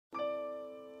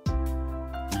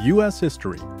U.S.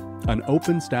 History, an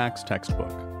OpenStax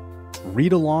textbook.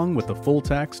 Read along with the full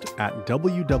text at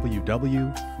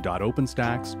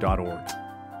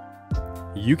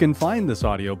www.openstax.org. You can find this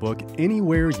audiobook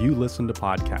anywhere you listen to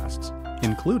podcasts,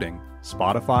 including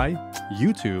Spotify,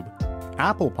 YouTube,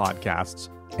 Apple Podcasts,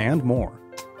 and more.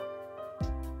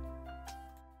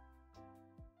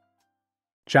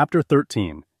 Chapter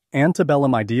 13,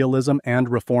 Antebellum Idealism and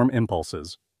Reform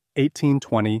Impulses,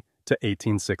 1820 to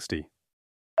 1860.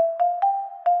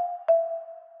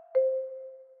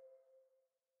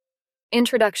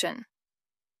 Introduction.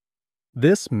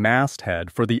 This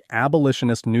masthead for the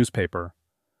abolitionist newspaper,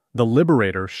 The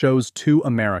Liberator, shows two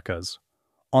Americas.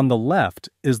 On the left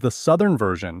is the Southern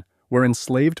version, where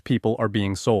enslaved people are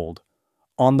being sold.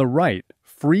 On the right,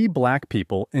 free black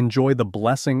people enjoy the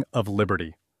blessing of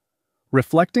liberty.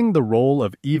 Reflecting the role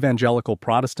of evangelical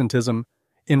Protestantism,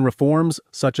 in reforms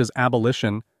such as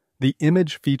abolition, the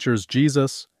image features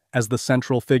Jesus as the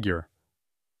central figure.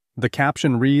 The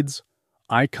caption reads,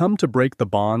 "I come to break the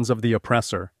bonds of the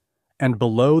oppressor," and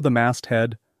below the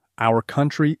masthead, "Our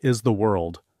country is the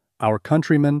world. Our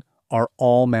countrymen are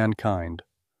all mankind."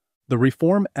 The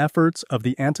reform efforts of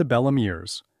the antebellum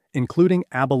years, including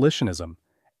abolitionism,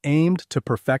 aimed to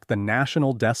perfect the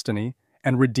national destiny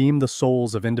and redeem the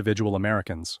souls of individual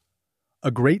Americans.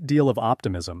 A great deal of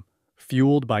optimism,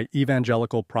 fueled by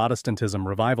evangelical Protestantism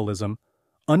revivalism,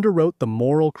 underwrote the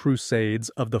moral crusades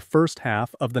of the first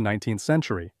half of the 19th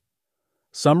century.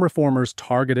 Some reformers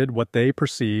targeted what they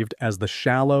perceived as the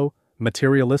shallow,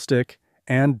 materialistic,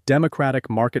 and democratic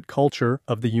market culture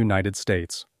of the United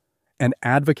States, and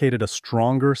advocated a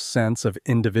stronger sense of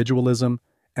individualism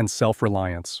and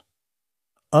self-reliance.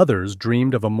 Others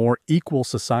dreamed of a more equal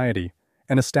society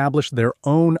and established their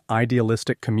own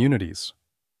idealistic communities.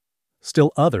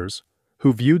 Still others,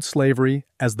 who viewed slavery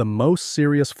as the most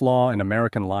serious flaw in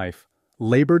American life,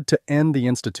 labored to end the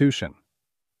institution.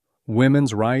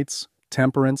 Women's rights,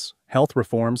 temperance, health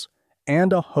reforms,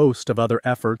 and a host of other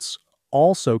efforts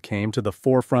also came to the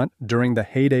forefront during the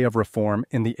heyday of reform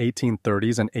in the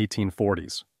 1830s and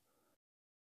 1840s.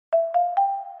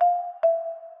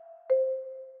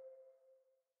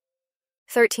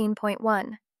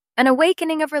 (13.1) An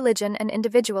Awakening of Religion and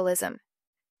Individualism.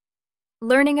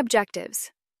 Learning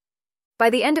Objectives. By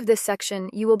the end of this section,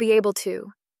 you will be able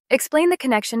to explain the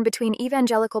connection between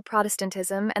evangelical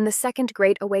Protestantism and the Second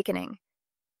Great Awakening.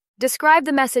 Describe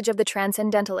the message of the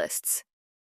Transcendentalists.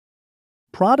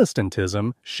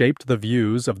 Protestantism shaped the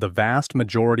views of the vast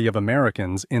majority of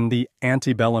Americans in the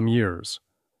antebellum years.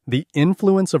 The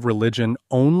influence of religion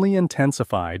only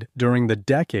intensified during the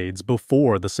decades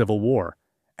before the Civil War,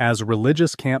 as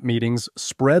religious camp meetings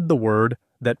spread the word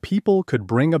that people could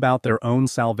bring about their own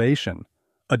salvation,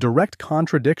 a direct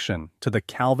contradiction to the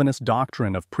Calvinist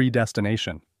doctrine of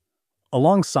predestination.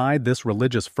 Alongside this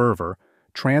religious fervor,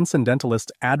 Transcendentalists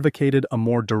advocated a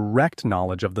more direct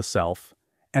knowledge of the self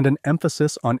and an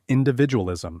emphasis on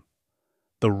individualism.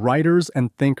 The writers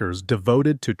and thinkers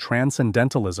devoted to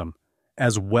Transcendentalism,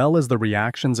 as well as the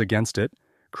reactions against it,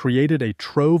 created a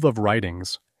trove of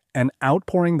writings, an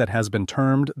outpouring that has been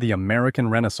termed the American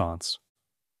Renaissance.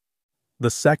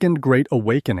 The Second Great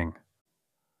Awakening.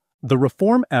 The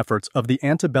reform efforts of the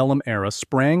antebellum era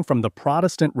sprang from the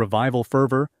Protestant revival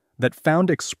fervor that found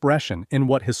expression in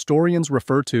what historians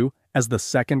refer to as the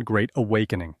Second Great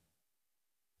Awakening.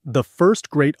 The First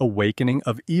Great Awakening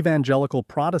of evangelical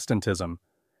Protestantism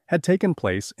had taken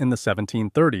place in the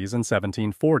 1730s and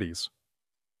 1740s.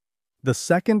 The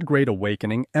Second Great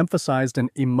Awakening emphasized an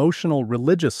emotional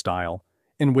religious style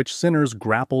in which sinners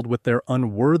grappled with their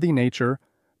unworthy nature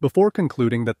before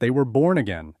concluding that they were born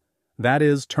again, that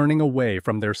is, turning away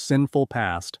from their sinful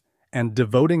past and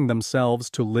devoting themselves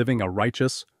to living a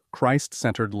righteous,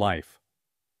 Christ-centered life.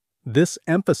 This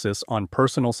emphasis on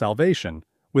personal salvation,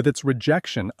 with its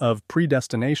rejection of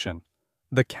predestination,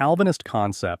 the Calvinist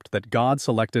concept that God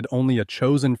selected only a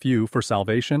chosen few for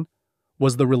salvation,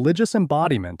 was the religious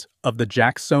embodiment of the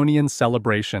Jacksonian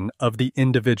celebration of the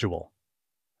individual.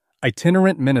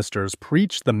 Itinerant ministers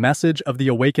preached the message of the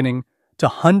awakening to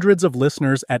hundreds of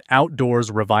listeners at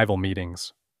outdoors revival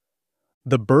meetings.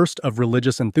 The burst of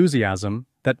religious enthusiasm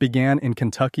that began in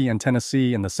Kentucky and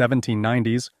Tennessee in the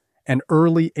 1790s and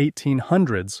early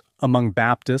 1800s among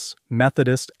Baptists,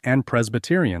 Methodists, and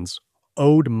Presbyterians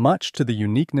owed much to the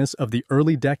uniqueness of the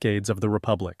early decades of the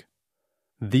Republic.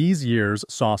 These years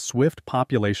saw swift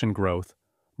population growth,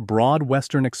 broad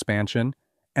Western expansion,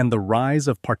 and the rise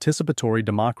of participatory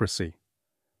democracy.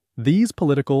 These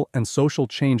political and social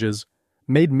changes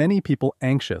made many people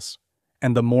anxious,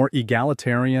 and the more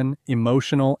egalitarian,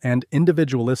 emotional, and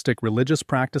individualistic religious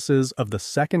practices of the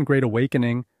Second Great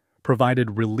Awakening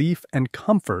provided relief and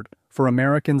comfort for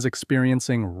Americans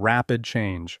experiencing rapid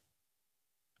change.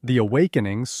 The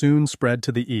awakening soon spread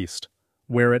to the East,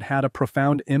 where it had a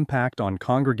profound impact on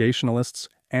Congregationalists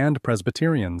and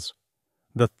Presbyterians.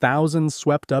 The thousands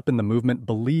swept up in the movement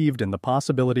believed in the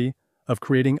possibility of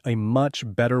creating a much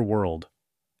better world.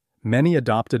 Many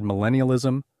adopted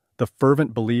millennialism, the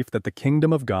fervent belief that the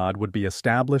kingdom of God would be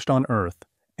established on earth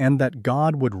and that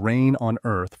God would reign on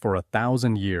earth for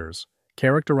 1,000 years,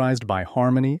 characterized by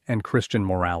harmony and Christian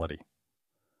morality.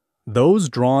 Those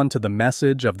drawn to the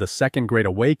message of the Second Great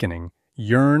Awakening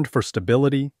yearned for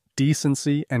stability,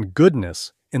 decency, and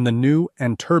goodness in the new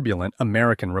and turbulent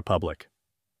American Republic.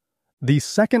 The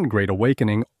Second Great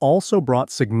Awakening also brought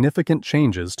significant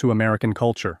changes to American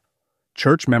culture.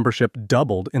 Church membership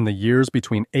doubled in the years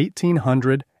between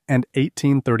 1800 and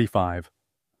 1835.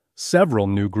 Several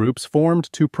new groups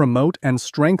formed to promote and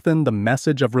strengthen the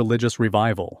message of religious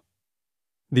revival.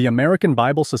 The American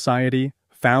Bible Society,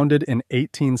 founded in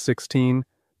 1816,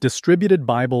 distributed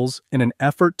Bibles in an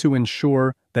effort to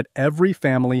ensure that every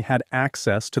family had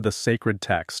access to the sacred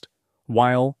text,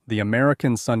 while the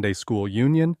American Sunday School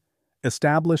Union,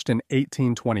 established in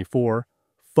 1824,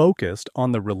 focused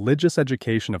on the religious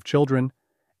education of children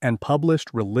and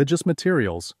published religious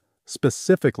materials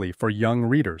specifically for young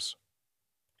readers.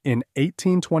 In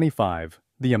 1825,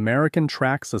 the American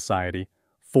Tract Society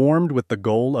formed with the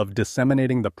goal of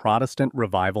disseminating the Protestant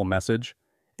revival message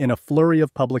in a flurry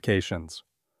of publications.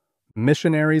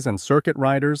 Missionaries and circuit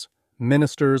riders,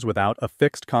 ministers without a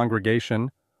fixed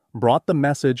congregation, brought the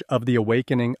message of the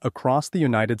awakening across the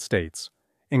United States,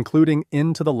 including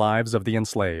into the lives of the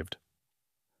enslaved.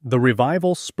 The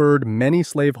revival spurred many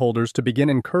slaveholders to begin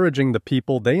encouraging the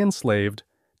people they enslaved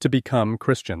to become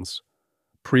Christians.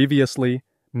 Previously,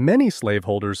 many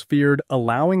slaveholders feared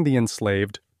allowing the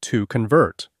enslaved to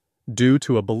convert, due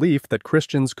to a belief that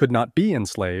Christians could not be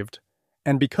enslaved,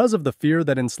 and because of the fear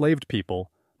that enslaved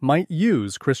people might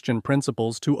use Christian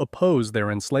principles to oppose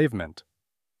their enslavement.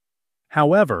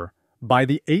 However, by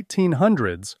the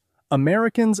 1800s,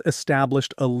 Americans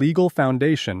established a legal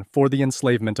foundation for the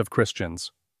enslavement of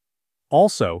Christians.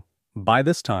 Also, by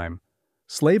this time,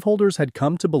 slaveholders had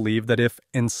come to believe that if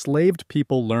enslaved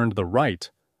people learned the right,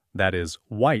 that is,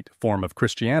 white form of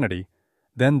Christianity,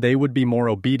 then they would be more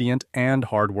obedient and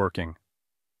hardworking.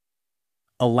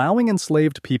 Allowing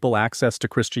enslaved people access to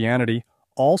Christianity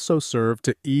also served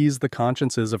to ease the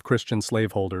consciences of Christian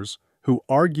slaveholders who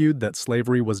argued that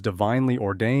slavery was divinely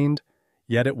ordained,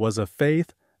 yet it was a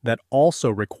faith that also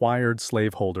required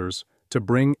slaveholders to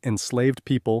bring enslaved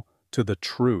people to the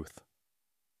truth.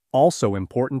 Also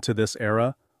important to this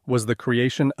era was the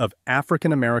creation of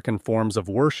African American forms of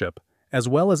worship as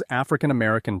well as African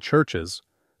American churches,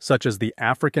 such as the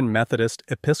African Methodist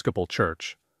Episcopal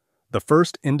Church, the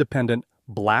first independent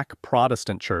Black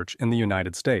Protestant church in the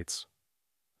United States.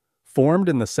 Formed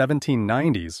in the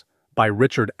 1790s by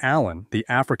Richard Allen, the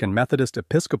African Methodist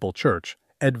Episcopal Church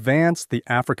advanced the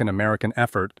African American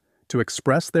effort to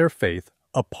express their faith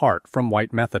apart from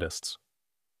white Methodists.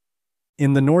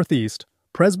 In the Northeast,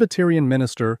 Presbyterian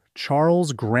minister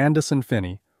Charles Grandison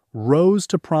Finney rose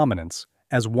to prominence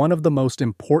as one of the most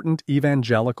important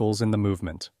evangelicals in the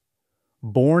movement.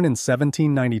 Born in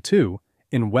 1792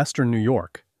 in Western New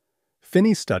York,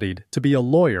 Finney studied to be a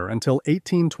lawyer until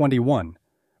 1821,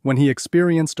 when he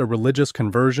experienced a religious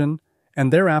conversion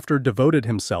and thereafter devoted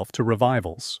himself to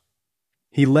revivals.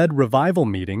 He led revival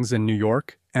meetings in New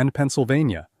York and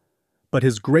Pennsylvania, but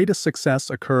his greatest success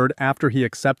occurred after he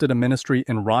accepted a ministry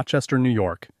in Rochester, New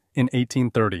York, in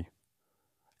 1830.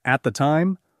 At the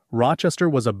time, Rochester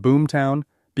was a boomtown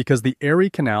because the Erie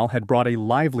Canal had brought a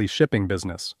lively shipping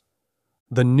business.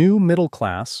 The new middle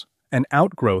class, an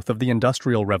outgrowth of the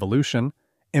Industrial Revolution,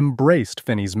 embraced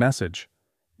Finney's message.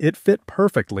 It fit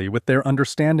perfectly with their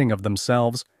understanding of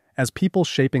themselves as people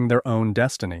shaping their own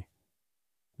destiny.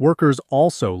 Workers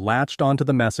also latched onto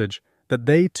the message that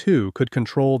they too could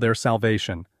control their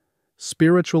salvation,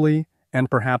 spiritually and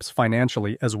perhaps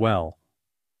financially as well.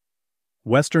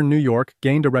 Western New York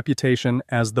gained a reputation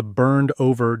as the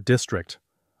burned-over district,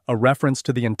 a reference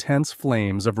to the intense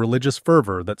flames of religious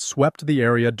fervor that swept the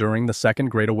area during the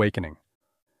Second Great Awakening.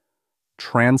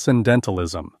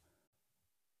 Transcendentalism.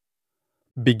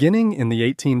 Beginning in the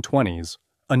 1820s,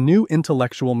 a new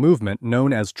intellectual movement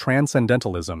known as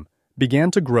Transcendentalism began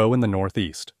to grow in the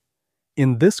Northeast.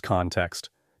 In this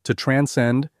context, to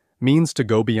transcend means to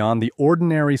go beyond the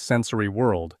ordinary sensory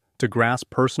world to grasp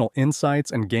personal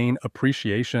insights and gain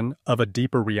appreciation of a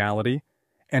deeper reality,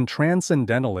 and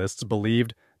transcendentalists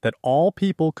believed that all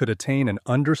people could attain an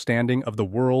understanding of the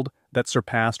world that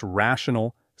surpassed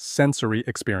rational, sensory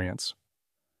experience.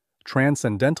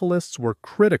 Transcendentalists were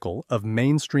critical of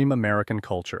mainstream American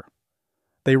culture.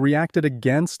 They reacted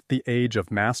against the age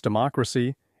of mass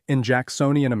democracy in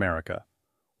Jacksonian America,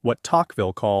 what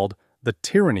Tocqueville called the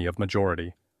tyranny of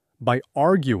majority, by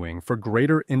arguing for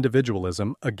greater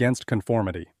individualism against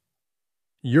conformity.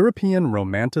 European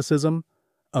Romanticism,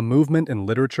 a movement in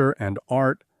literature and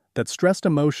art that stressed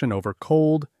emotion over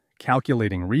cold,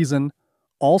 calculating reason,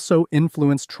 also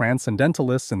influenced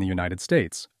transcendentalists in the United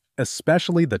States,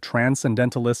 especially the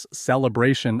transcendentalists'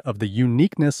 celebration of the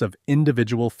uniqueness of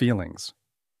individual feelings.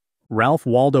 Ralph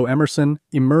Waldo Emerson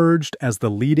emerged as the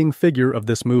leading figure of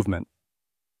this movement.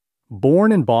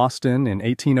 Born in Boston in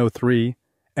 1803,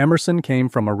 Emerson came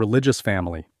from a religious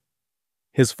family.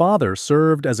 His father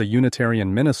served as a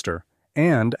Unitarian minister,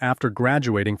 and after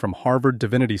graduating from Harvard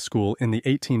Divinity School in the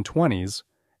 1820s,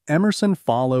 Emerson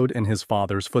followed in his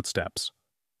father's footsteps.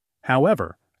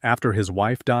 However, after his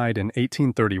wife died in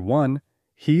 1831,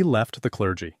 he left the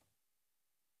clergy.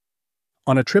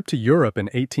 On a trip to Europe in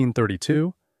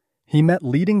 1832, he met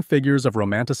leading figures of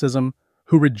Romanticism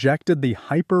who rejected the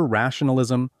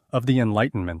hyper-rationalism of the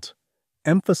Enlightenment,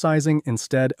 emphasizing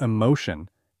instead emotion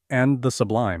and the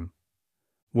sublime.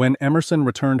 When Emerson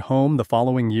returned home the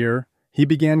following year, he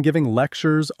began giving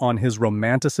lectures on his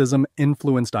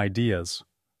Romanticism-influenced ideas.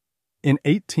 In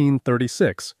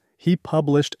 1836, he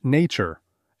published Nature,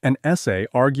 an essay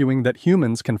arguing that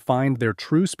humans can find their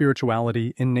true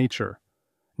spirituality in nature,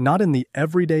 not in the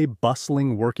everyday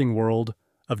bustling working world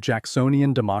of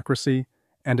Jacksonian democracy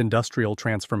and industrial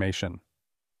transformation.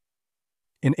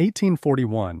 In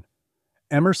 1841,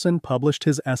 Emerson published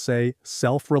his essay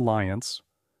Self-Reliance,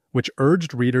 which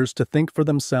urged readers to think for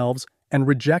themselves and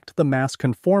reject the mass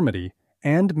conformity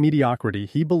and mediocrity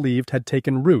he believed had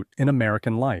taken root in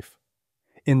American life.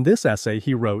 In this essay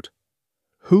he wrote,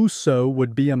 "Whoso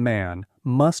would be a man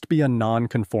must be a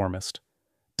nonconformist,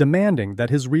 demanding that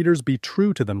his readers be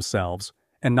true to themselves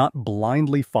and not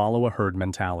blindly follow a herd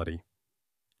mentality."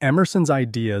 Emerson's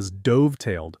ideas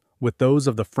dovetailed with those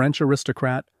of the French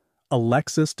aristocrat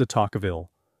Alexis de Tocqueville,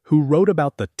 who wrote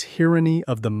about the tyranny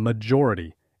of the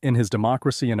majority in his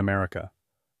Democracy in America.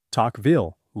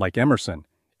 Tocqueville, like Emerson,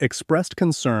 expressed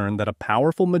concern that a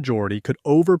powerful majority could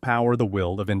overpower the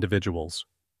will of individuals.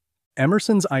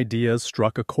 Emerson's ideas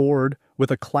struck a chord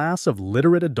with a class of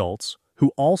literate adults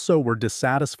who also were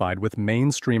dissatisfied with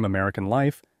mainstream American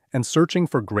life and searching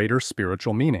for greater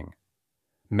spiritual meaning.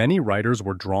 Many writers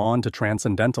were drawn to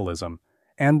transcendentalism,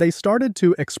 and they started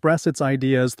to express its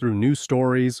ideas through news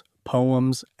stories,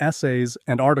 poems, essays,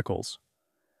 and articles.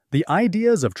 The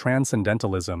ideas of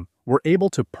transcendentalism were able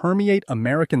to permeate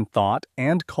American thought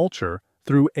and culture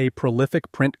through a prolific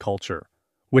print culture,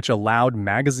 which allowed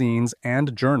magazines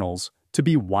and journals to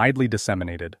be widely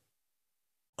disseminated.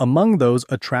 Among those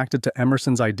attracted to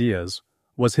Emerson's ideas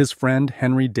was his friend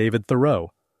Henry David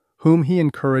Thoreau, whom he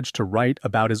encouraged to write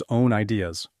about his own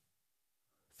ideas.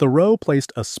 Thoreau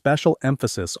placed a special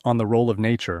emphasis on the role of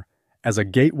nature as a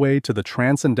gateway to the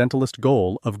transcendentalist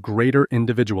goal of greater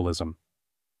individualism.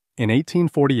 In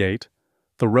 1848,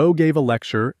 Thoreau gave a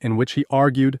lecture in which he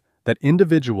argued that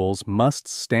individuals must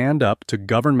stand up to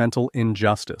governmental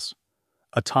injustice,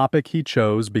 a topic he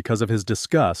chose because of his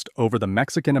disgust over the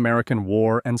Mexican-American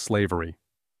War and slavery.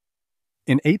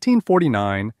 In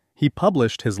 1849, he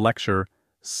published his lecture,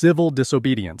 Civil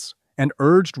Disobedience, and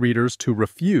urged readers to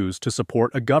refuse to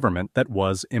support a government that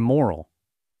was immoral.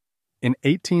 In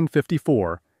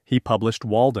 1854, he published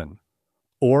Walden,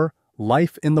 or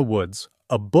Life in the Woods,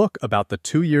 a book about the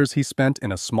 2 years he spent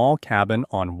in a small cabin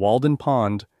on Walden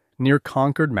Pond near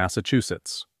Concord,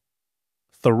 Massachusetts.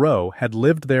 Thoreau had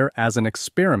lived there as an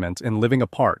experiment in living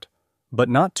apart, but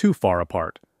not too far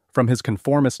apart, from his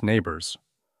conformist neighbors.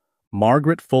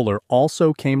 Margaret Fuller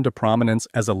also came to prominence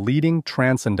as a leading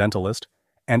transcendentalist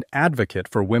and advocate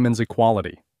for women's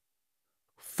equality.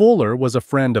 Fuller was a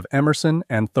friend of Emerson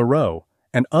and Thoreau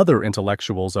and other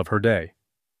intellectuals of her day.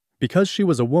 Because she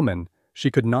was a woman,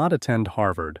 she could not attend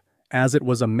Harvard, as it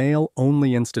was a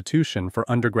male-only institution for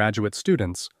undergraduate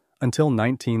students until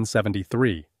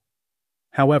 1973.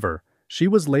 However, she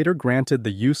was later granted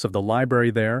the use of the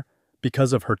library there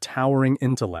because of her towering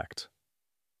intellect.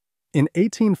 In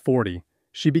 1840,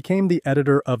 she became the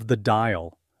editor of The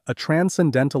Dial, a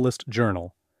transcendentalist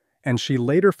journal, and she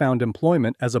later found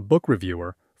employment as a book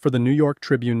reviewer for the New York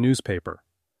Tribune newspaper.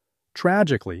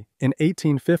 Tragically, in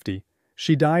 1850,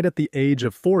 she died at the age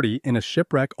of 40 in a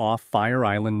shipwreck off Fire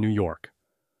Island, New York.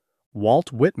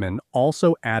 Walt Whitman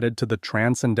also added to the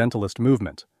transcendentalist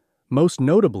movement, most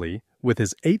notably with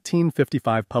his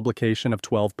 1855 publication of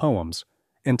 12 poems,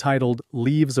 entitled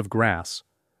Leaves of Grass,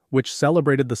 which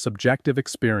celebrated the subjective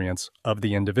experience of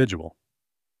the individual.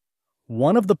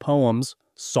 One of the poems,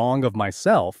 Song of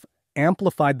Myself,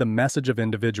 amplified the message of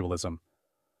individualism,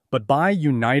 but by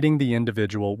uniting the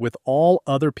individual with all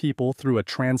other people through a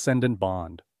transcendent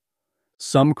bond.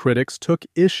 Some critics took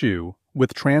issue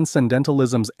with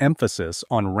transcendentalism's emphasis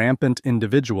on rampant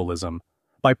individualism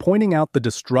by pointing out the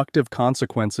destructive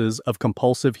consequences of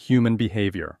compulsive human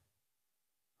behavior.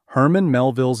 Herman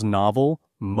Melville's novel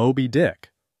Moby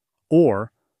Dick,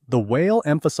 or The Whale,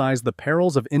 emphasized the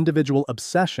perils of individual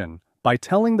obsession by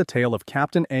telling the tale of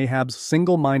Captain Ahab's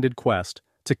single-minded quest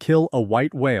to kill a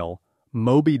white whale,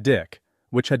 Moby Dick,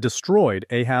 which had destroyed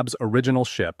Ahab's original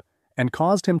ship and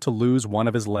caused him to lose one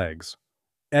of his legs.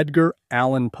 Edgar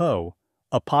Allan Poe,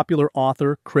 a popular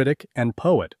author, critic, and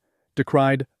poet,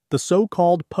 decried the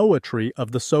so-called poetry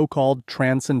of the so-called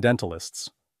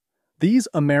transcendentalists. These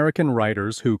American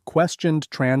writers who questioned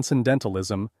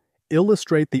transcendentalism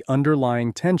illustrate the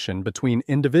underlying tension between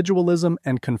individualism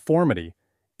and conformity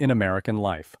in American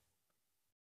life.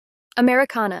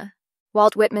 Americana,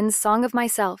 Walt Whitman's Song of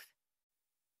Myself.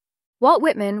 Walt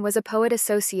Whitman was a poet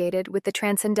associated with the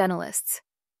Transcendentalists.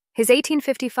 His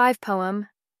 1855 poem,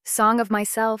 Song of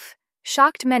Myself,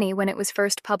 shocked many when it was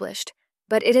first published,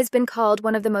 but it has been called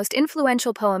one of the most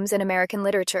influential poems in American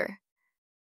literature.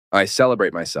 I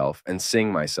celebrate myself and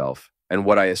sing myself, and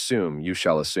what I assume you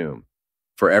shall assume.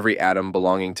 For every atom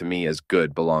belonging to me as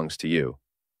good belongs to you.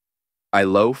 I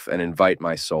loaf and invite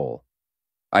my soul.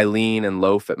 I lean and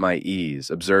loaf at my ease,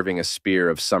 observing a spear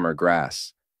of summer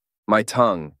grass. My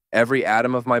tongue, every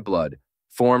atom of my blood,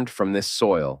 formed from this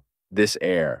soil, this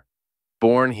air,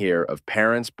 born here of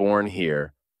parents born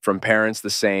here, from parents the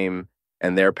same,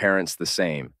 and their parents the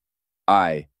same.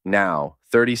 I, now,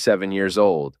 37 years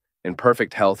old, in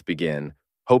perfect health begin,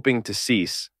 hoping to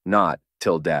cease not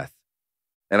till death.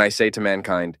 And I say to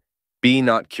mankind, be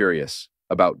not curious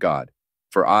about God,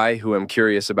 for I who am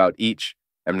curious about each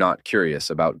am not curious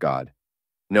about God.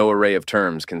 No array of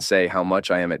terms can say how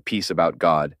much I am at peace about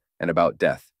God and about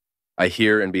death. I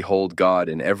hear and behold God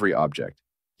in every object,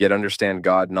 yet understand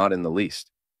God not in the least,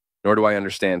 nor do I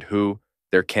understand who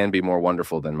there can be more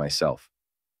wonderful than myself.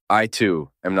 I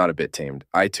too am not a bit tamed,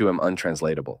 I too am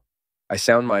untranslatable. I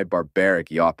sound my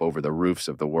barbaric yawp over the roofs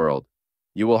of the world.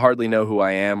 You will hardly know who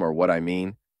I am or what I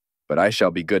mean, but I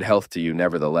shall be good health to you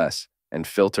nevertheless, and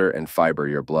filter and fiber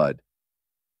your blood.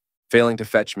 Failing to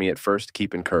fetch me at first,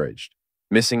 keep encouraged.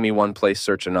 Missing me one place,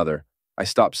 search another. I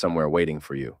stop somewhere waiting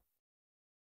for you.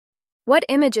 What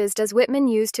images does Whitman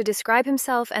use to describe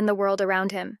himself and the world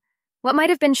around him? What might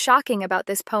have been shocking about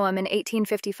this poem in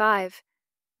 1855?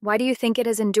 Why do you think it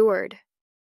has endured?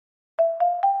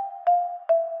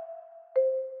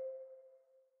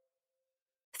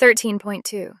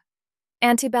 (13.2)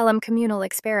 Antebellum Communal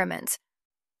Experiments.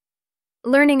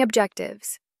 Learning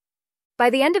Objectives. By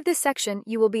the end of this section,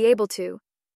 you will be able to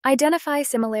identify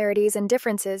similarities and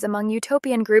differences among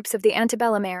utopian groups of the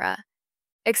antebellum era.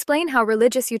 Explain how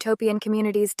religious utopian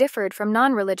communities differed from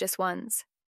non-religious ones.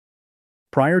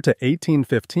 Prior to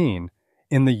 1815,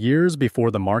 in the years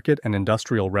before the market and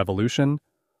industrial revolution,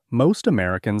 most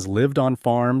Americans lived on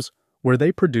farms where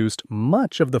they produced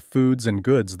much of the foods and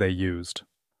goods they used.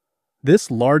 This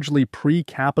largely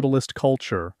pre-capitalist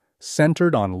culture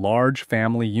centered on large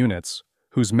family units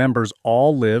whose members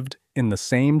all lived in the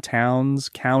same towns,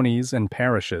 counties, and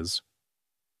parishes.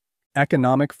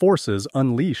 Economic forces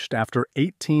unleashed after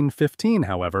 1815,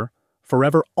 however,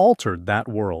 forever altered that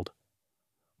world.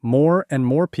 More and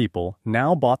more people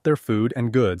now bought their food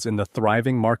and goods in the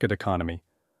thriving market economy,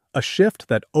 a shift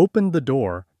that opened the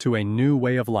door to a new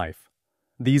way of life.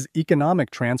 These economic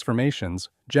transformations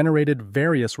generated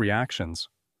various reactions.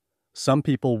 Some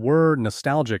people were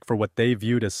nostalgic for what they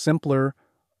viewed as simpler,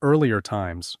 earlier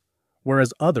times,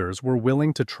 whereas others were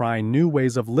willing to try new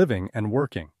ways of living and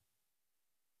working.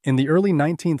 In the early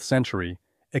 19th century,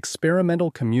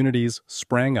 experimental communities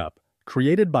sprang up,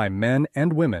 created by men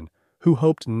and women who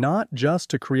hoped not just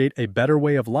to create a better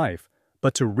way of life,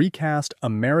 but to recast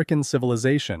American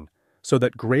civilization so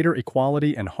that greater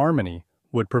equality and harmony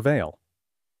would prevail.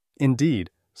 Indeed,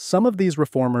 some of these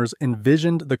reformers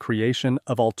envisioned the creation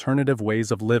of alternative ways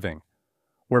of living,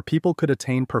 where people could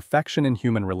attain perfection in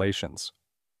human relations.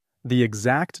 The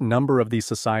exact number of these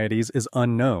societies is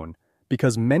unknown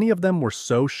because many of them were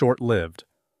so short-lived,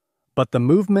 but the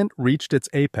movement reached its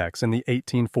apex in the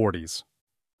 1840s.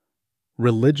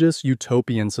 Religious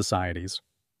utopian societies.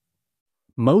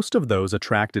 Most of those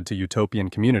attracted to utopian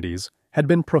communities had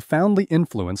been profoundly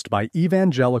influenced by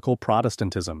evangelical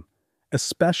Protestantism,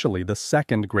 especially the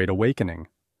Second Great Awakening.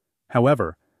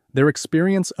 However, their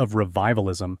experience of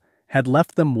revivalism had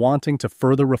left them wanting to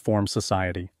further reform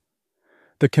society.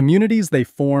 The communities they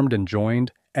formed and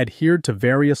joined adhered to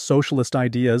various socialist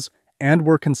ideas, and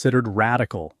were considered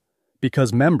radical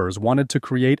because members wanted to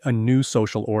create a new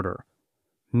social order,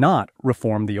 not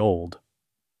reform the old.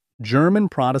 German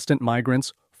Protestant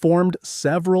migrants formed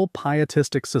several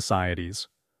pietistic societies,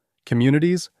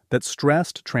 communities that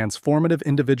stressed transformative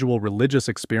individual religious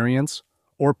experience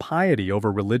or piety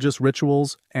over religious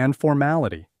rituals and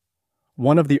formality.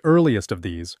 One of the earliest of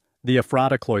these, the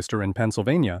Ephrata Cloister in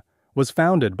Pennsylvania, was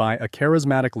founded by a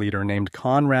charismatic leader named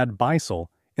Conrad Beissel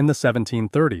in the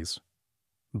 1730s.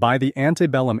 By the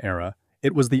Antebellum era,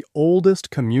 it was the oldest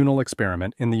communal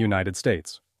experiment in the United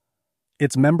States.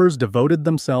 Its members devoted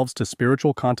themselves to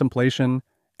spiritual contemplation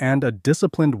and a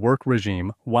disciplined work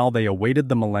regime while they awaited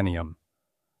the millennium.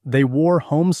 They wore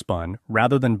homespun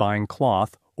rather than buying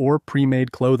cloth or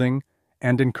pre-made clothing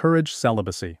and encouraged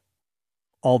celibacy.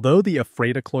 Although the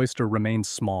Ephrata Cloister remained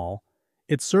small,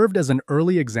 it served as an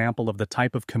early example of the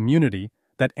type of community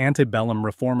that antebellum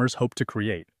reformers hoped to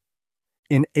create.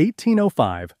 In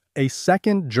 1805, a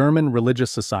second German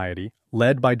religious society,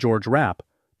 led by George Rapp,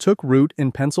 took root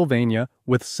in Pennsylvania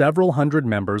with several hundred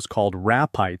members called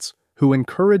Rappites who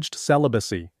encouraged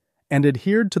celibacy and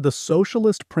adhered to the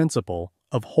socialist principle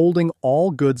of holding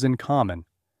all goods in common,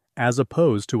 as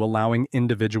opposed to allowing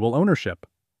individual ownership.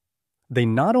 They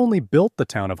not only built the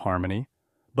town of Harmony,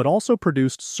 but also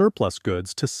produced surplus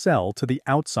goods to sell to the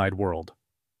outside world.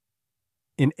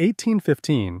 In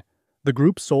 1815, the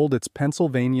group sold its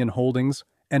Pennsylvanian holdings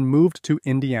and moved to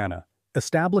Indiana,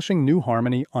 establishing New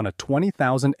Harmony on a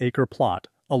 20,000-acre plot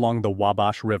along the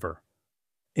Wabash River.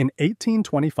 In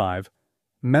 1825,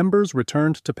 members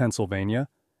returned to Pennsylvania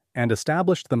and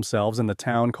established themselves in the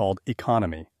town called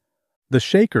Economy. The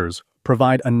Shakers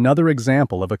provide another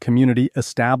example of a community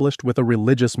established with a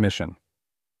religious mission.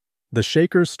 The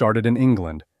Shakers started in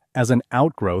England as an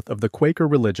outgrowth of the Quaker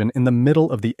religion in the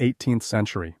middle of the 18th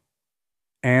century.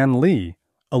 Anne Lee,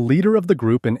 a leader of the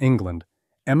group in England,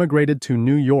 emigrated to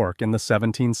New York in the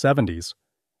 1770s,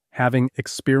 having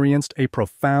experienced a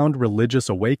profound religious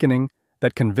awakening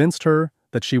that convinced her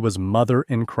that she was Mother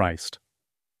in Christ.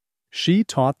 She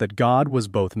taught that God was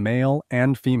both male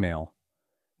and female.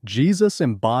 Jesus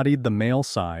embodied the male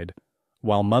side,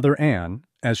 while Mother Anne,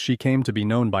 as she came to be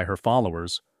known by her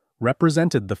followers,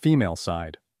 represented the female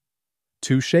side.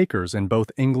 Two Shakers in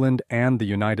both England and the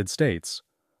United States,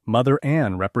 Mother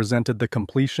Anne represented the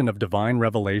completion of divine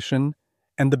revelation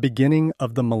and the beginning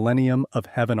of the millennium of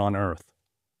heaven on earth.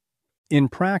 In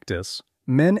practice,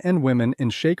 men and women in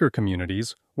Shaker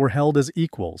communities were held as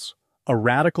equals, a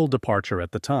radical departure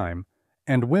at the time,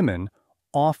 and women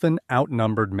often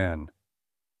outnumbered men.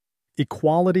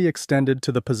 Equality extended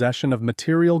to the possession of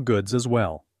material goods as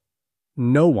well.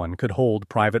 No one could hold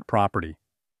private property.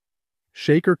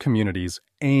 Shaker communities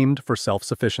aimed for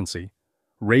self-sufficiency,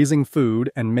 raising food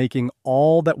and making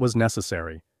all that was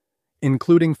necessary,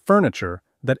 including furniture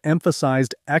that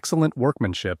emphasized excellent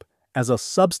workmanship as a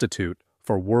substitute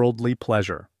for worldly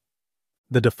pleasure.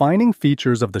 The defining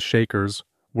features of the Shakers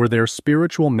were their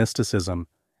spiritual mysticism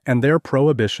and their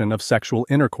prohibition of sexual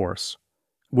intercourse,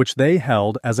 which they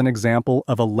held as an example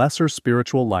of a lesser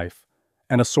spiritual life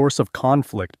and a source of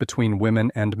conflict between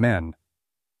women and men.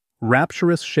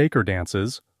 Rapturous Shaker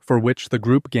dances, for which the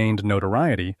group gained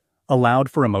notoriety, allowed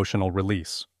for emotional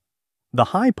release. The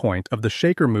high point of the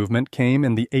Shaker movement came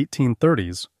in the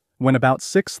 1830s, when about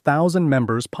 6,000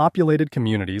 members populated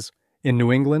communities in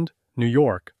New England, New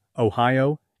York,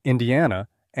 Ohio, Indiana,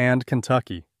 and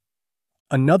Kentucky.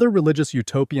 Another religious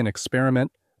utopian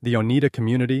experiment, the Oneida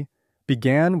Community,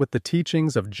 began with the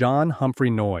teachings of John Humphrey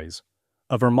Noyes,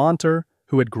 a Vermonter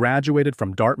who had graduated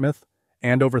from Dartmouth,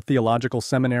 Andover Theological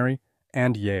Seminary,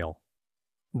 and Yale.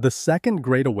 The Second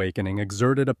Great Awakening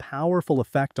exerted a powerful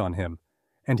effect on him,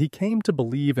 and he came to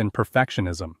believe in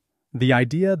perfectionism, the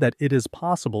idea that it is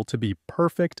possible to be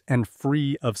perfect and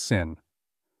free of sin.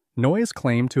 Noyes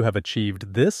claimed to have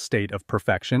achieved this state of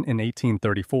perfection in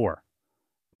 1834.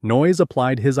 Noyes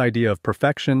applied his idea of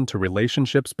perfection to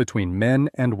relationships between men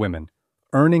and women,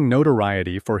 earning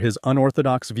notoriety for his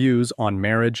unorthodox views on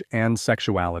marriage and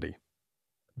sexuality.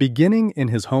 Beginning in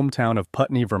his hometown of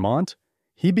Putney, Vermont,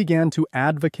 he began to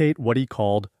advocate what he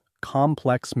called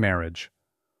complex marriage,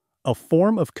 a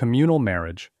form of communal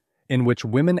marriage in which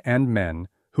women and men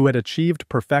who had achieved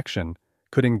perfection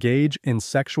could engage in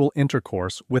sexual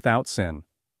intercourse without sin.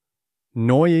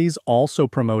 Noyes also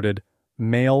promoted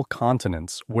male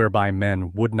continence, whereby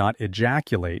men would not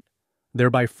ejaculate,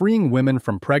 thereby freeing women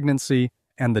from pregnancy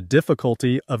and the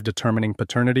difficulty of determining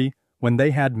paternity when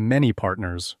they had many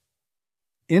partners.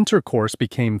 Intercourse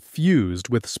became fused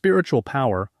with spiritual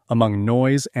power among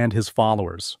Noyes and his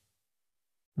followers.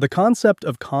 The concept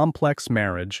of complex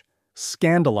marriage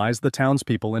scandalized the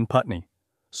townspeople in Putney,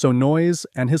 so Noyes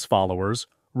and his followers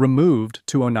removed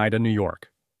to Oneida, New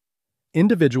York.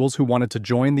 Individuals who wanted to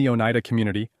join the Oneida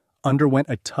community underwent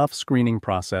a tough screening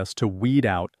process to weed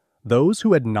out those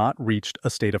who had not reached a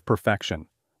state of perfection,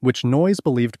 which Noyes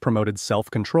believed promoted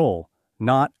self-control,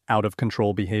 not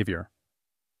out-of-control behavior.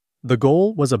 The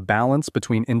goal was a balance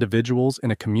between individuals in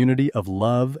a community of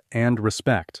love and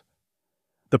respect.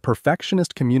 The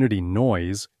perfectionist community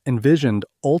Noyes envisioned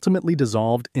ultimately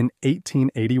dissolved in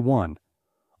 1881,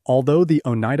 although the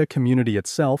Oneida community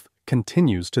itself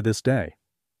continues to this day.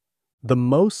 The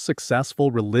most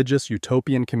successful religious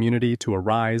utopian community to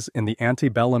arise in the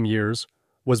antebellum years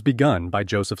was begun by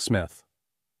Joseph Smith.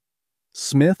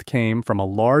 Smith came from a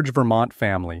large Vermont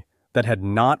family that had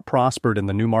not prospered in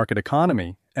the New Market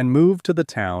economy and moved to the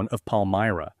town of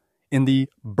Palmyra in the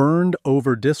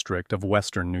burned-over district of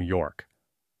western New York.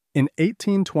 In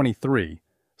 1823,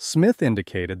 Smith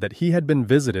indicated that he had been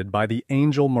visited by the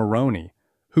angel Moroni,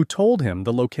 who told him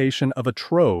the location of a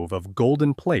trove of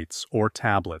golden plates or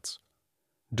tablets.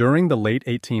 During the late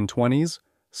 1820s,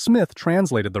 Smith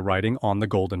translated the writing on the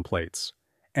golden plates,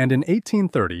 and in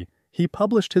 1830 he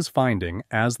published his finding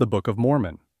as the Book of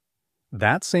Mormon.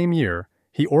 That same year,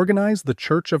 he organized the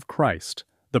Church of Christ,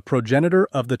 the progenitor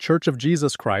of the Church of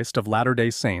Jesus Christ of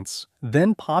Latter-day Saints,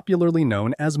 then popularly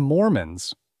known as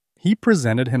Mormons. He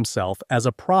presented himself as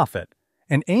a prophet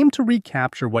and aimed to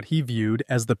recapture what he viewed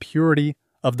as the purity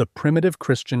of the primitive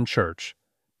Christian church,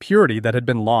 purity that had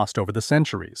been lost over the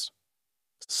centuries.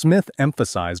 Smith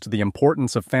emphasized the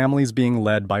importance of families being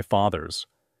led by fathers.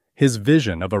 His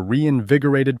vision of a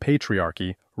reinvigorated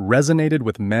patriarchy resonated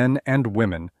with men and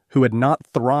women who had not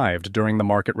thrived during the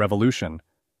market revolution,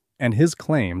 and his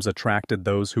claims attracted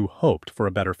those who hoped for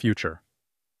a better future.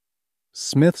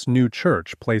 Smith's new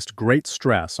church placed great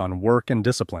stress on work and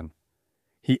discipline.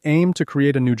 He aimed to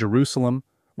create a New Jerusalem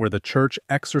where the church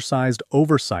exercised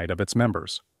oversight of its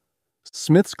members.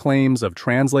 Smith's claims of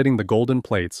translating the golden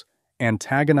plates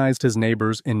antagonized his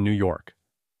neighbors in New York.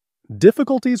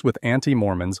 Difficulties with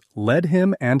anti-Mormons led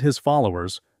him and his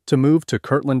followers to move to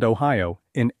Kirtland, Ohio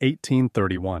in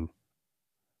 1831.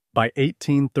 By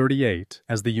 1838,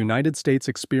 as the United States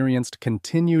experienced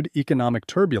continued economic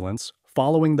turbulence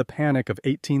following the Panic of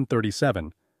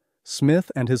 1837,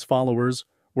 Smith and his followers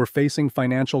were facing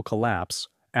financial collapse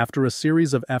after a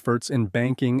series of efforts in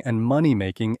banking and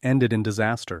money-making ended in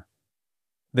disaster.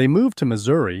 They moved to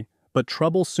Missouri, but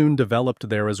trouble soon developed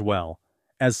there as well,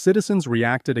 as citizens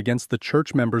reacted against the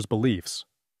church members' beliefs.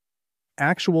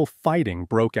 Actual fighting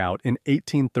broke out in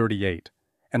 1838,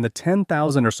 and the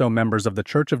 10,000 or so members of the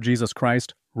Church of Jesus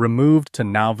Christ removed to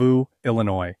Nauvoo,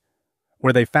 Illinois,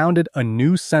 where they founded a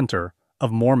new center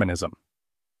of Mormonism.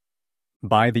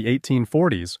 By the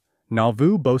 1840s,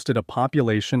 Nauvoo boasted a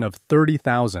population of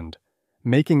 30,000,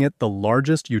 making it the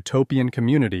largest utopian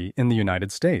community in the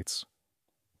United States.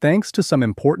 Thanks to some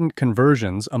important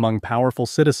conversions among powerful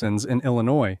citizens in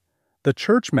Illinois, the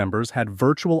church members had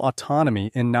virtual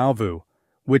autonomy in Nauvoo,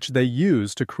 which they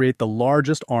used to create the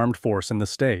largest armed force in the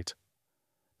state.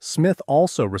 Smith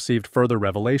also received further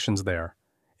revelations there,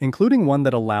 including one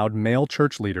that allowed male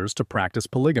church leaders to practice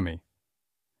polygamy.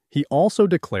 He also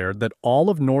declared that all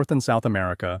of North and South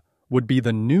America would be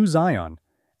the new Zion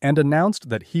and announced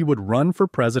that he would run for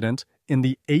president in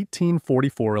the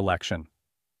 1844 election.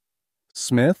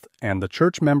 Smith and the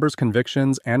church members'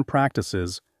 convictions and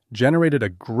practices generated a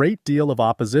great deal of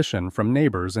opposition from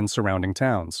neighbors in surrounding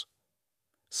towns.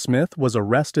 Smith was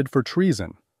arrested for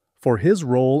treason for his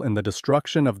role in the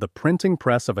destruction of the printing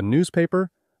press of a newspaper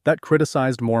that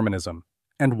criticized Mormonism,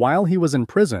 and while he was in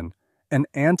prison, an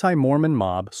anti-Mormon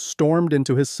mob stormed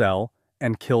into his cell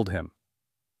and killed him.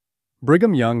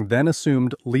 Brigham Young then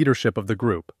assumed leadership of the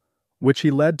group, which he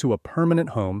led to a permanent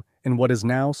home in what is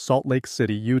now Salt Lake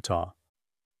City, Utah.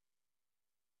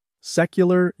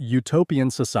 Secular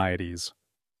utopian societies.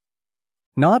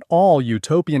 Not all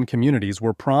utopian communities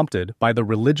were prompted by the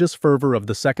religious fervor of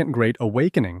the Second Great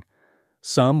Awakening.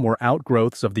 Some were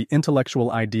outgrowths of the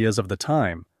intellectual ideas of the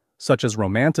time, such as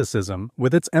Romanticism,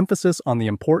 with its emphasis on the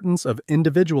importance of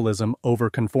individualism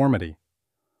over conformity.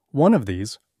 One of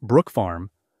these, Brook Farm,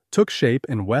 took shape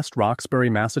in West Roxbury,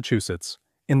 Massachusetts,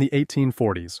 in the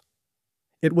 1840s.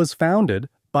 It was founded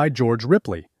by George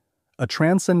Ripley, a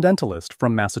transcendentalist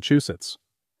from Massachusetts.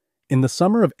 In the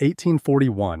summer of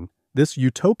 1841, this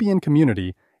utopian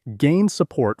community gained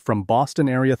support from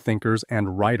Boston-area thinkers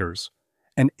and writers,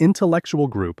 an intellectual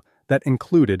group that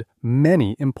included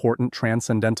many important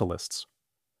transcendentalists.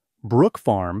 Brook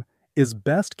Farm is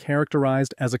best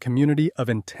characterized as a community of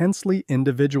intensely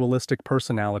individualistic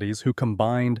personalities who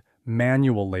combined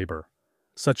manual labor,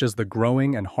 such as the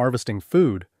growing and harvesting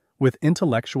food, with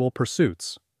intellectual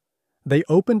pursuits. They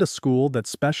opened a school that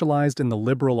specialized in the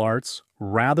liberal arts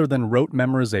rather than rote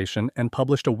memorization and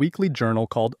published a weekly journal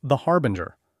called The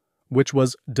Harbinger, which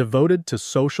was devoted to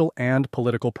social and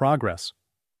political progress.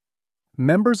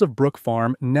 Members of Brook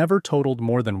Farm never totaled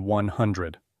more than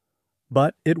 100,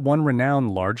 but it won renown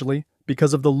largely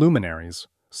because of the luminaries,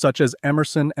 such as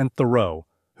Emerson and Thoreau,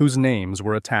 whose names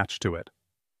were attached to it.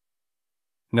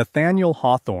 Nathaniel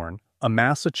Hawthorne, a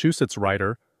Massachusetts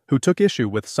writer who took issue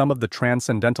with some of the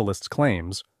Transcendentalists'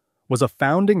 claims, was a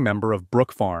founding member of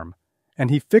Brook Farm, and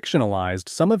he fictionalized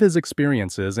some of his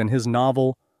experiences in his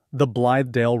novel The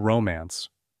Blithedale Romance.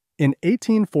 In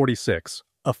 1846,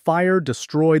 a fire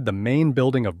destroyed the main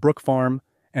building of Brook Farm,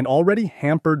 and already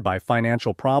hampered by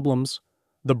financial problems,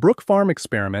 the Brook Farm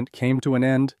experiment came to an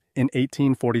end in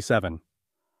 1847.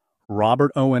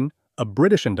 Robert Owen, a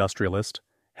British industrialist,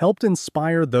 helped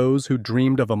inspire those who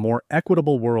dreamed of a more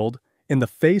equitable world in the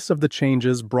face of the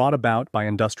changes brought about by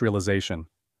industrialization.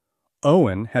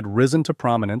 Owen had risen to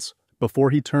prominence before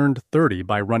he turned 30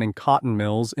 by running cotton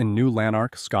mills in New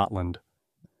Lanark, Scotland.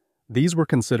 These were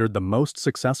considered the most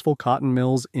successful cotton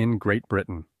mills in Great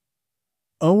Britain.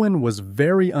 Owen was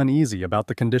very uneasy about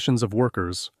the conditions of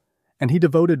workers, and he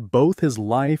devoted both his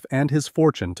life and his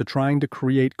fortune to trying to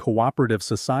create cooperative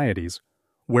societies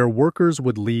where workers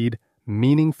would lead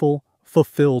meaningful,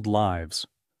 fulfilled lives.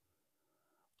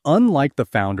 Unlike the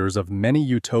founders of many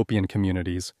utopian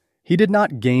communities, he did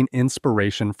not gain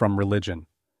inspiration from religion.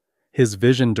 His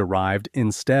vision derived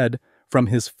instead from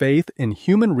his faith in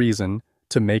human reason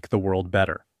to make the world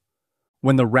better.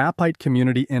 When the Rapite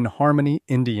community in Harmony,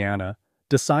 Indiana,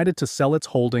 decided to sell its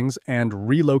holdings and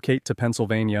relocate to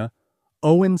Pennsylvania,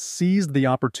 Owen seized the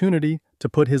opportunity to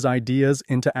put his ideas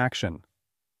into action.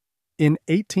 In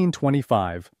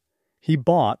 1825, he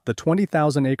bought the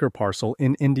 20,000-acre parcel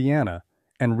in Indiana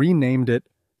and renamed it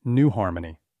New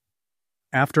Harmony.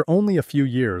 After only a few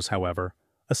years, however,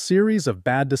 a series of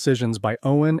bad decisions by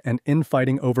Owen and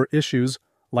infighting over issues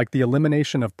like the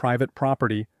elimination of private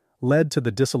property led to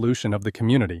the dissolution of the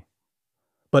community.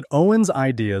 But Owen's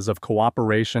ideas of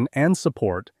cooperation and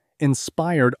support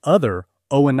inspired other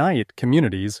Owenite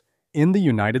communities in the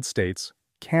United States,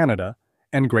 Canada,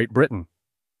 and Great Britain.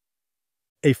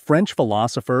 A French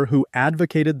philosopher who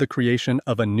advocated the creation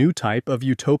of a new type of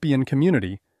utopian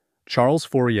community, Charles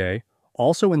Fourier,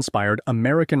 also inspired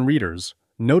American readers,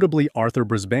 notably Arthur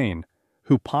Brisbane,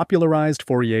 who popularized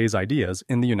Fourier's ideas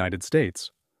in the United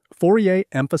States. Fourier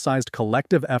emphasized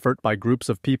collective effort by groups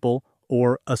of people,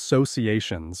 or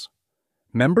associations.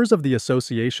 Members of the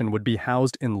association would be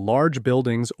housed in large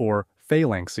buildings or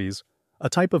phalanxes, a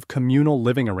type of communal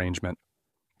living arrangement.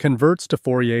 Converts to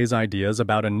Fourier's ideas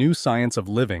about a new science of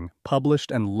living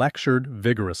published and lectured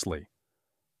vigorously.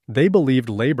 They believed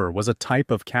labor was a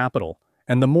type of capital,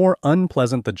 and the more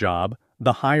unpleasant the job,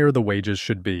 the higher the wages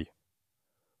should be.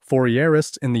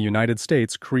 Fourierists in the United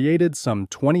States created some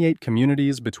 28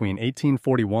 communities between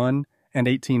 1841 and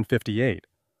 1858,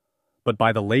 but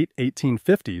by the late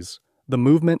 1850s, the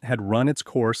movement had run its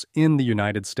course in the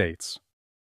United States.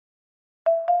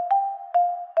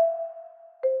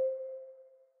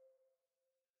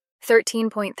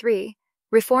 .3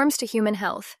 Reforms to Human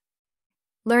Health.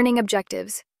 Learning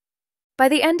Objectives. By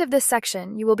the end of this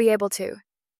section, you will be able to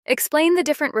explain the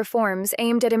different reforms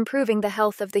aimed at improving the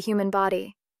health of the human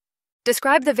body.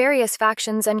 Describe the various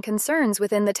factions and concerns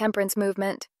within the temperance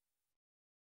movement.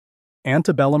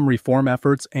 Antebellum reform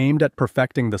efforts aimed at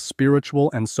perfecting the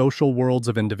spiritual and social worlds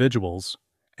of individuals,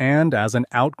 and as an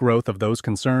outgrowth of those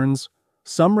concerns,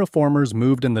 some reformers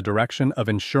moved in the direction of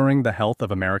ensuring the health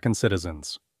of American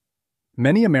citizens.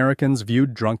 Many Americans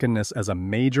viewed drunkenness as a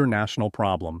major national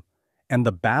problem, and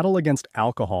the battle against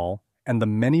alcohol and the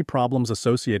many problems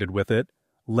associated with it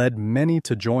led many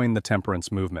to join the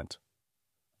temperance movement.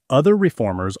 Other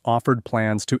reformers offered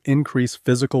plans to increase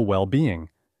physical well-being,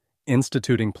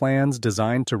 instituting plans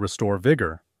designed to restore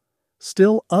vigor.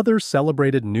 Still others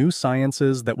celebrated new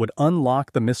sciences that would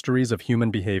unlock the mysteries of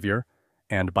human behavior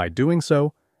and, by doing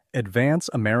so, advance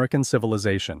American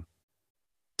civilization.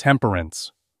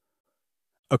 Temperance.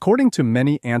 According to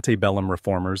many antebellum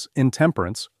reformers,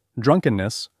 intemperance,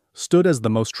 drunkenness, stood as the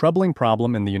most troubling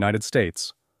problem in the United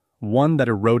States, one that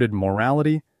eroded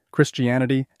morality,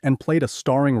 Christianity, and played a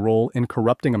starring role in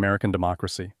corrupting American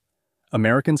democracy.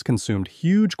 Americans consumed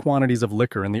huge quantities of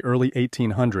liquor in the early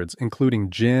 1800s, including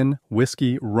gin,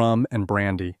 whiskey, rum, and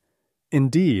brandy.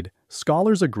 Indeed,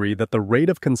 scholars agree that the rate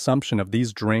of consumption of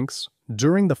these drinks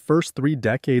during the first 3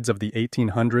 decades of the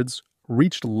 1800s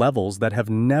reached levels that have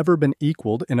never been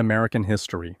equaled in American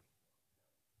history.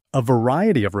 A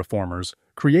variety of reformers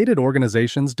created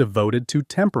organizations devoted to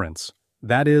temperance,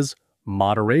 that is,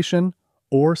 moderation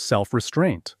or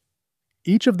self-restraint.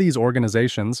 Each of these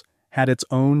organizations had its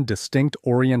own distinct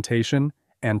orientation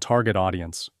and target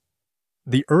audience.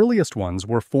 The earliest ones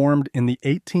were formed in the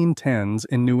 1810s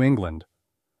in New England.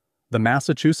 The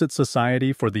Massachusetts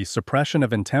Society for the Suppression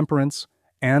of Intemperance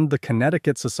and the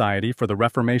Connecticut Society for the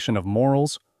Reformation of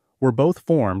Morals were both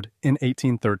formed in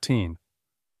 1813.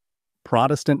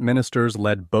 Protestant ministers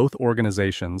led both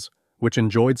organizations, which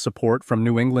enjoyed support from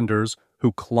New Englanders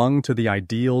who clung to the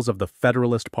ideals of the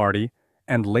Federalist Party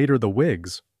and later the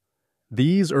Whigs.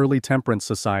 These early temperance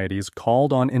societies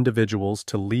called on individuals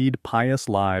to lead pious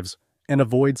lives and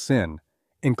avoid sin,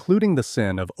 including the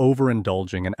sin of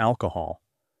overindulging in alcohol.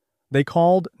 They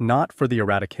called not for the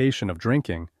eradication of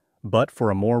drinking, but for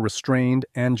a more restrained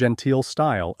and genteel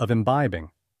style of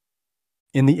imbibing.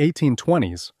 In the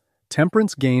 1820s,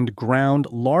 temperance gained ground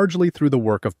largely through the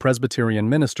work of Presbyterian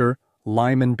minister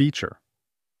Lyman Beecher.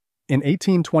 In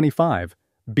 1825,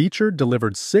 Beecher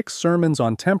delivered 6 sermons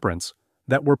on temperance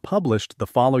that were published the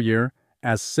following year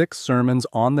as 6 sermons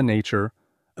on the nature,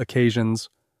 occasions,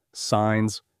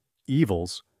 signs,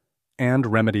 evils, and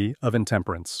remedy of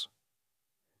intemperance.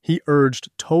 He urged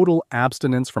total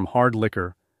abstinence from hard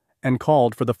liquor and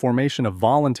called for the formation of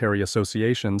voluntary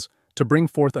associations to bring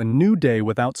forth a new day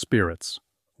without spirits,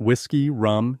 whiskey,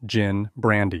 rum, gin,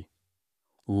 brandy.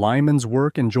 Lyman's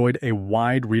work enjoyed a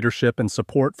wide readership and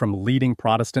support from leading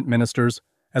Protestant ministers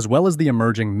as well as the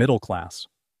emerging middle class.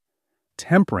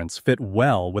 Temperance fit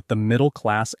well with the middle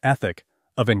class ethic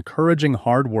of encouraging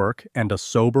hard work and a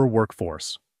sober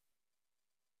workforce.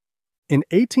 In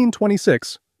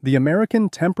 1826, the American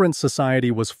Temperance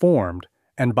Society was formed,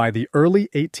 and by the early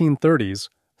 1830s,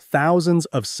 thousands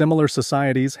of similar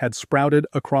societies had sprouted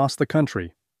across the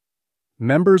country.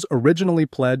 Members originally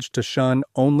pledged to shun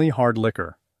only hard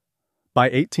liquor. By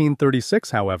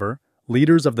 1836, however,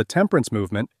 leaders of the temperance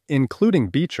movement, including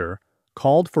Beecher,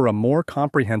 called for a more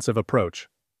comprehensive approach.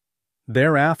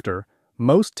 Thereafter,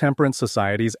 most temperance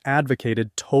societies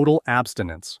advocated total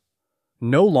abstinence.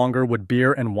 No longer would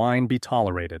beer and wine be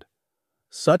tolerated.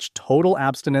 Such total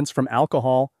abstinence from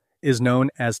alcohol is known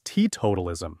as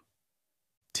teetotalism.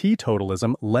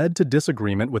 Teetotalism led to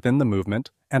disagreement within the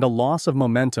movement and a loss of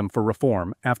momentum for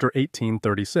reform after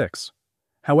 1836.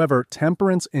 However,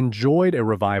 temperance enjoyed a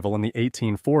revival in the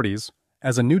 1840s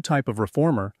as a new type of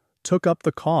reformer took up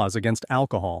the cause against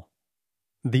alcohol.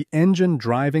 The engine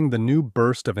driving the new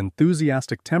burst of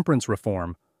enthusiastic temperance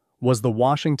reform was the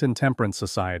Washington Temperance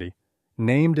Society,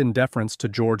 named in deference to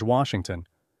George Washington,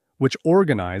 which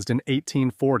organized in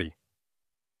 1840.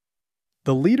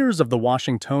 The leaders of the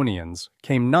Washingtonians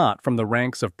came not from the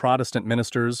ranks of Protestant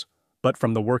ministers, but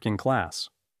from the working class.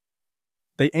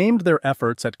 They aimed their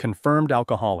efforts at confirmed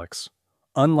alcoholics,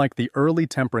 unlike the early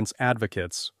temperance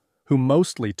advocates, who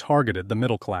mostly targeted the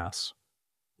middle class.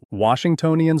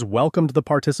 Washingtonians welcomed the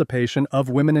participation of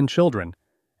women and children,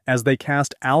 as they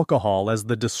cast alcohol as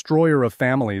the destroyer of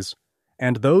families,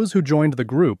 and those who joined the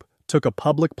group took a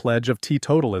public pledge of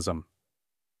teetotalism.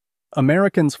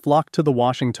 Americans flocked to the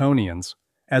Washingtonians.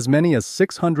 As many as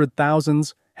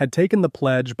 600,000 had taken the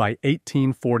pledge by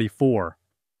 1844.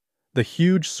 The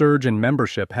huge surge in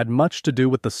membership had much to do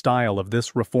with the style of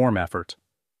this reform effort.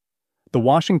 The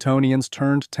Washingtonians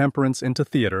turned temperance into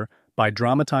theater by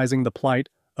dramatizing the plight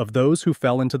of those who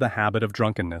fell into the habit of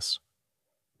drunkenness.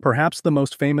 Perhaps the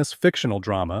most famous fictional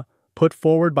drama put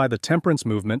forward by the temperance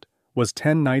movement was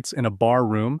 10 Nights in a Bar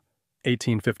Room,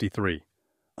 1853,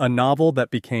 a novel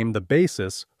that became the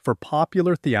basis for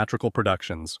popular theatrical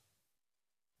productions.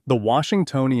 The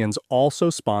Washingtonians also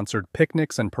sponsored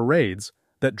picnics and parades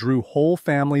that drew whole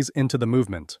families into the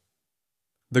movement.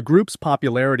 The group's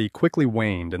popularity quickly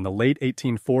waned in the late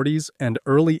 1840s and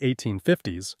early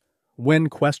 1850s, when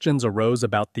questions arose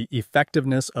about the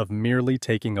effectiveness of merely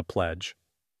taking a pledge.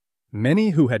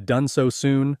 Many who had done so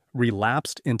soon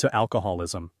relapsed into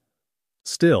alcoholism.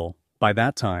 Still, by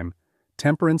that time,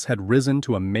 temperance had risen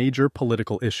to a major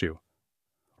political issue.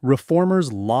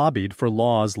 Reformers lobbied for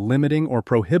laws limiting or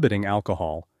prohibiting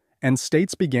alcohol, and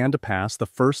states began to pass the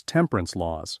first temperance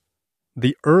laws.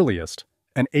 The earliest,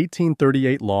 an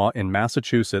 1838 law in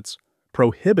Massachusetts,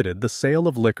 prohibited the sale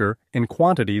of liquor in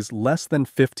quantities less than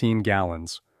 15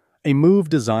 gallons, a move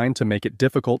designed to make it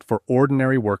difficult for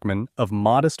ordinary workmen of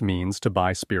modest means to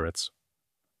buy spirits.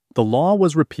 The law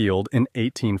was repealed in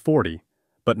 1840,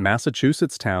 but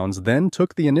Massachusetts towns then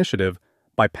took the initiative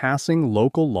by passing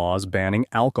local laws banning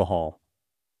alcohol.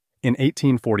 In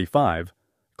 1845,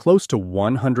 close to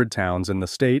 100 towns in the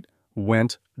state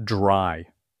went dry.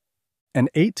 An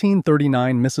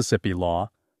 1839 Mississippi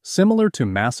law similar to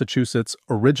Massachusetts'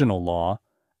 original law,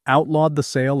 outlawed the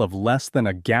sale of less than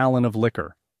a gallon of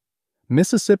liquor.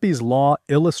 Mississippi's law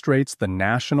illustrates the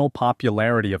national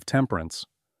popularity of temperance.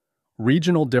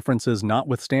 Regional differences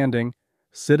notwithstanding,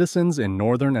 citizens in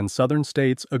northern and southern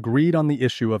states agreed on the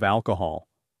issue of alcohol.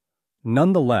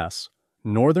 Nonetheless,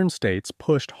 northern states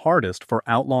pushed hardest for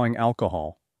outlawing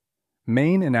alcohol.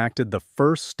 Maine enacted the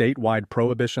first statewide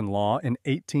prohibition law in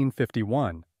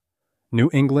 1851. New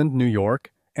England, New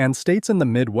York, and states in the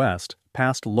Midwest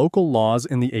passed local laws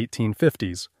in the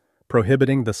 1850s,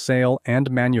 prohibiting the sale and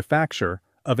manufacture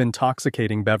of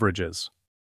intoxicating beverages.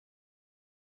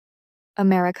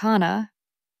 Americana.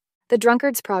 The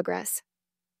Drunkard's Progress.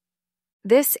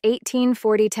 This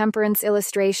 1840 temperance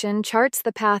illustration charts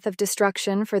the path of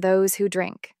destruction for those who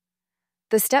drink.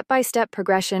 The step-by-step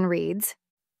progression reads: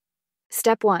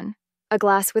 Step 1. A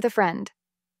glass with a friend.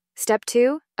 Step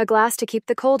 2. A glass to keep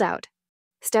the cold out.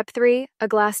 Step 3. A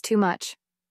glass too much.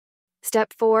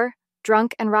 Step 4.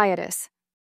 Drunk and riotous.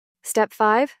 Step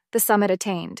 5. The summit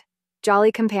attained.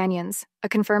 Jolly companions, a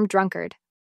confirmed drunkard.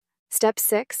 Step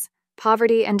 6.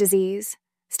 Poverty and disease.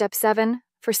 Step 7.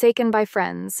 Forsaken by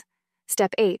friends.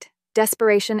 Step 8.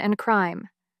 Desperation and crime.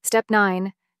 Step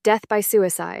 9. Death by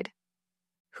suicide.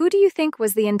 Who do you think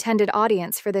was the intended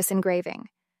audience for this engraving?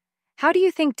 How do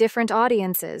you think different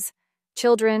audiences,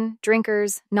 children,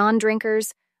 drinkers,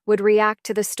 non-drinkers, would react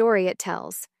to the story it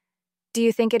tells? Do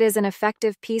you think it is an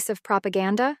effective piece of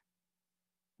propaganda?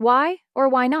 Why or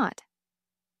why not?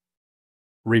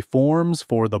 Reforms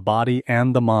for the body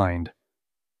and the mind.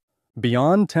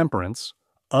 Beyond temperance,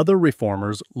 other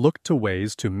reformers looked to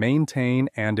ways to maintain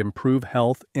and improve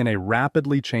health in a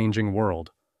rapidly changing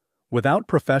world. Without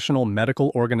professional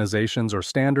medical organizations or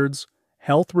standards,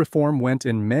 health reform went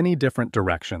in many different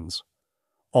directions.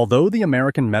 Although the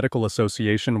American Medical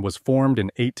Association was formed in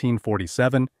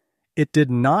 1847, it did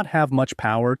not have much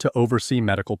power to oversee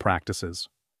medical practices.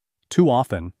 Too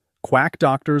often, quack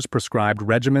doctors prescribed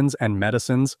regimens and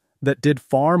medicines that did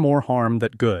far more harm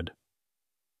than good.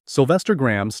 Sylvester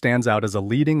Graham stands out as a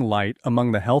leading light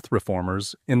among the health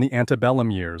reformers in the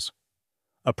antebellum years.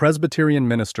 A Presbyterian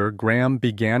minister, Graham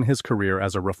began his career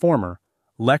as a reformer,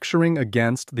 lecturing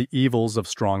against the evils of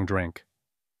strong drink.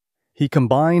 He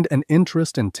combined an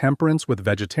interest in temperance with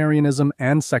vegetarianism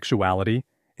and sexuality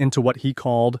into what he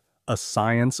called a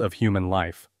science of human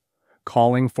life,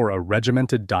 calling for a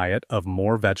regimented diet of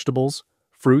more vegetables,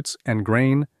 fruits and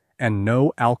grain, and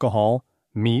no alcohol,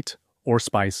 meat, or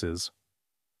spices.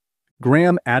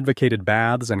 Graham advocated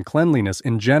baths and cleanliness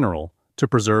in general to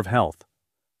preserve health.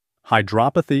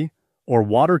 Hydropathy, or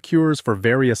water cures for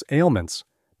various ailments,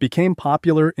 became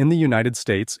popular in the United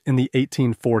States in the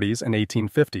 1840s and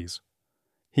 1850s.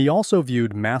 He also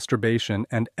viewed masturbation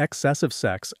and excessive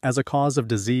sex as a cause of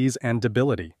disease and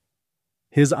debility.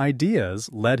 His ideas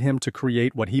led him to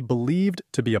create what he believed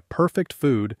to be a perfect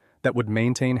food that would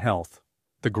maintain health,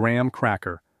 the graham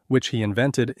cracker, which he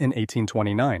invented in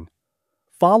 1829.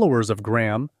 Followers of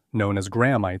Graham, known as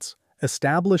Grahamites,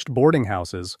 established boarding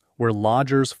houses where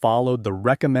lodgers followed the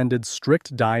recommended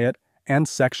strict diet and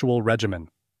sexual regimen.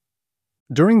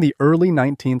 During the early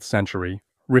 19th century,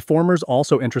 reformers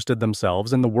also interested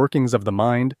themselves in the workings of the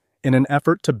mind in an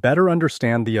effort to better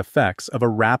understand the effects of a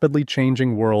rapidly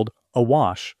changing world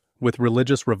awash with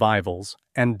religious revivals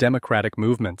and democratic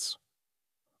movements.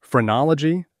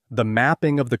 Phrenology, the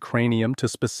mapping of the cranium to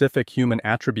specific human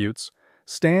attributes,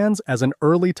 stands as an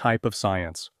early type of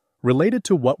science, related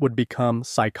to what would become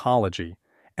psychology,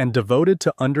 and devoted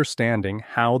to understanding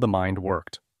how the mind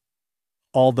worked.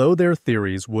 Although their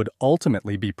theories would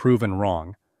ultimately be proven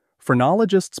wrong,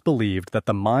 phrenologists believed that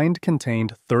the mind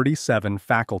contained 37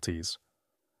 faculties,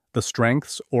 the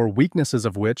strengths or weaknesses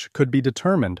of which could be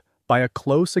determined by a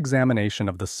close examination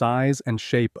of the size and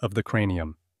shape of the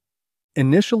cranium.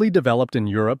 Initially developed in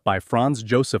Europe by Franz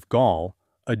Joseph Gall,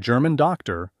 a German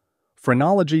doctor,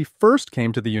 phrenology first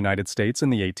came to the United States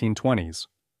in the 1820s.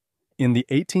 In the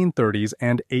 1830s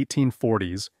and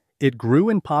 1840s, it grew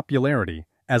in popularity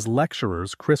as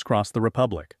lecturers crisscrossed the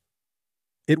Republic.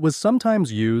 It was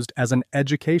sometimes used as an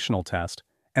educational test,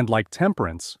 and like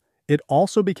temperance, it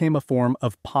also became a form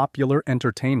of popular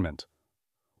entertainment.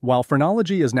 While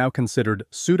phrenology is now considered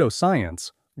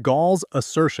pseudoscience, Gall's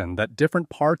assertion that different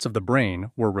parts of the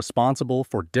brain were responsible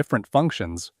for different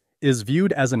functions is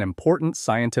viewed as an important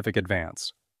scientific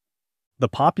advance. The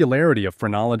popularity of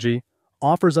phrenology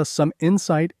offers us some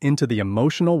insight into the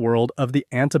emotional world of the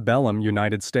antebellum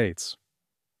United States.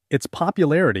 Its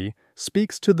popularity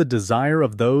speaks to the desire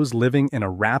of those living in a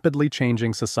rapidly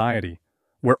changing society,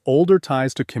 where older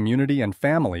ties to community and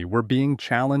family were being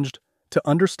challenged to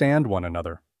understand one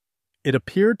another. It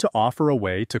appeared to offer a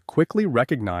way to quickly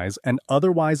recognize an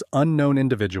otherwise unknown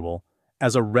individual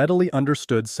as a readily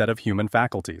understood set of human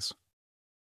faculties.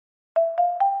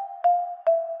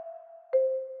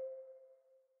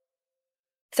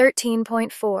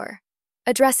 .4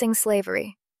 Addressing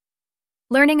slavery.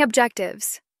 Learning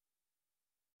objectives.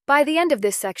 By the end of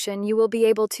this section, you will be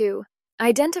able to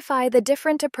identify the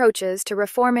different approaches to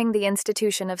reforming the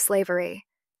institution of slavery.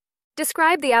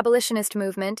 Describe the abolitionist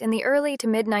movement in the early to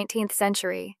mid-19th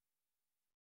century.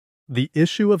 The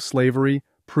issue of slavery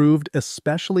proved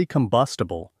especially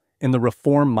combustible in the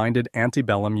reform-minded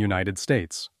antebellum United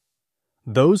States.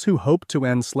 Those who hoped to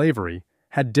end slavery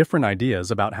had different ideas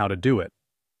about how to do it.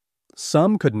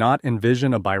 Some could not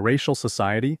envision a biracial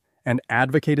society and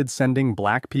advocated sending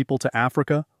black people to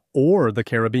Africa or the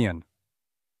Caribbean.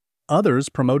 Others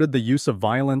promoted the use of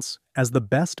violence as the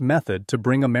best method to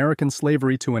bring American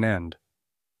slavery to an end.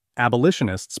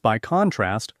 Abolitionists, by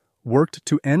contrast, worked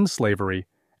to end slavery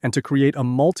and to create a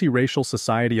multiracial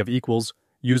society of equals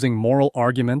using moral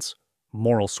arguments,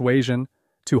 moral suasion,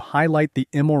 to highlight the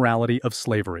immorality of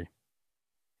slavery.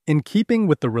 In keeping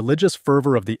with the religious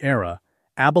fervor of the era,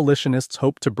 abolitionists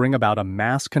hoped to bring about a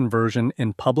mass conversion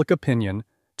in public opinion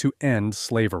to end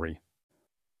slavery.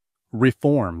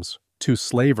 Reforms to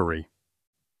slavery.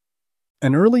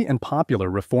 An early and popular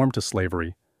reform to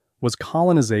slavery was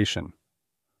colonization,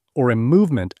 or a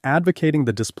movement advocating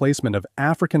the displacement of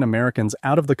African Americans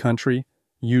out of the country,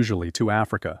 usually to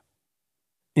Africa.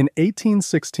 In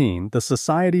 1816, the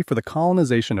Society for the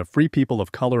Colonization of Free People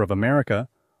of Color of America,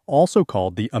 also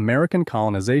called the American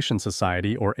Colonization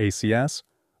Society, or ACS,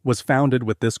 was founded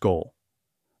with this goal.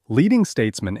 Leading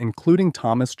statesmen, including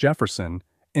Thomas Jefferson,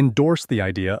 endorsed the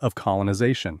idea of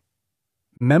colonization.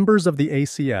 Members of the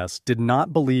ACS did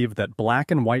not believe that black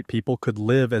and white people could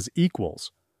live as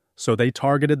equals, so they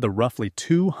targeted the roughly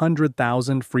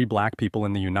 200,000 free black people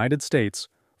in the United States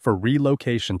for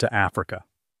relocation to Africa.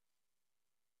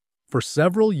 For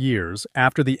several years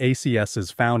after the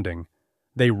ACS's founding,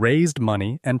 they raised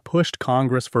money and pushed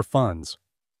Congress for funds.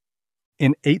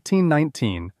 In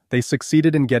 1819, they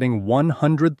succeeded in getting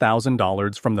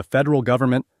 $100,000 from the federal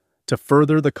government to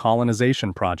further the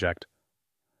colonization project.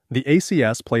 The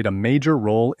ACS played a major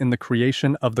role in the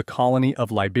creation of the colony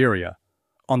of Liberia,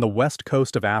 on the west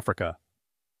coast of Africa.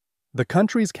 The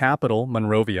country's capital,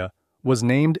 Monrovia, was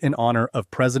named in honor of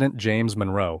President James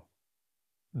Monroe.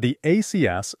 The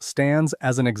ACS stands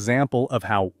as an example of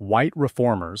how white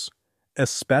reformers,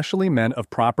 especially men of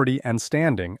property and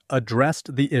standing,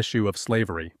 addressed the issue of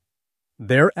slavery.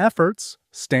 Their efforts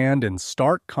stand in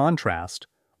stark contrast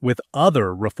with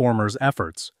other reformers'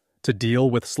 efforts to deal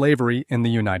with slavery in the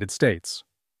United States.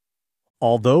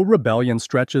 Although rebellion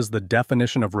stretches the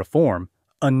definition of reform,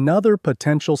 another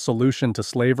potential solution to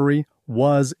slavery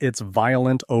was its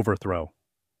violent overthrow.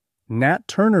 Nat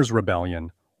Turner's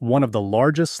Rebellion, one of the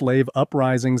largest slave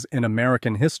uprisings in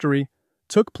American history,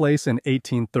 took place in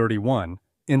 1831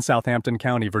 in Southampton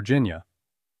County, Virginia.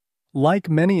 Like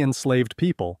many enslaved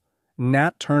people,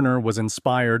 Nat Turner was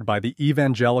inspired by the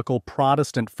evangelical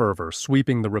Protestant fervor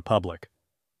sweeping the Republic.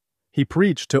 He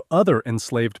preached to other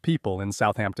enslaved people in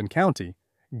Southampton County,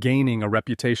 gaining a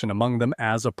reputation among them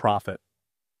as a prophet.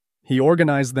 He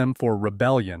organized them for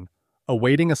rebellion,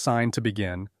 awaiting a sign to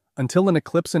begin, until an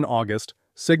eclipse in August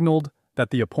signaled that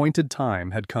the appointed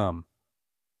time had come.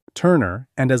 Turner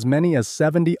and as many as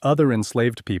 70 other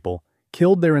enslaved people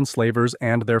killed their enslavers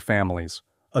and their families,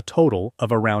 a total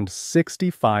of around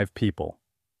 65 people.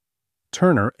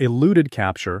 Turner eluded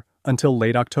capture until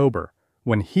late October,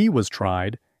 when he was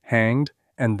tried, hanged,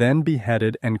 and then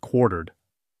beheaded and quartered.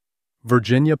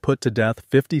 Virginia put to death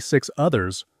 56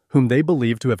 others whom they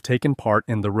believed to have taken part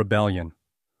in the rebellion.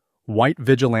 White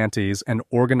vigilantes and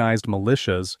organized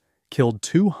militias killed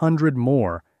 200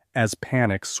 more as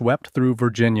panic swept through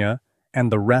Virginia and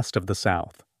the rest of the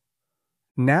South.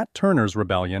 Nat Turner's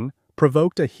rebellion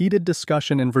provoked a heated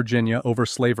discussion in Virginia over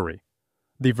slavery.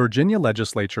 The Virginia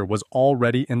legislature was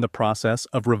already in the process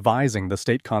of revising the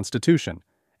state constitution,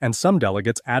 and some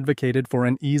delegates advocated for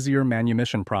an easier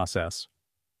manumission process.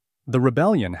 The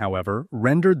rebellion, however,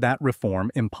 rendered that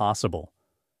reform impossible.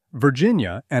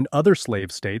 Virginia and other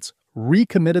slave states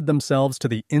recommitted themselves to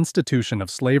the institution of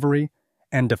slavery,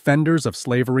 and defenders of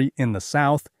slavery in the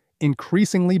South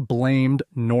increasingly blamed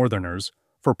Northerners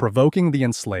for provoking the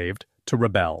enslaved to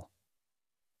rebel.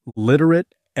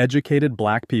 Literate, educated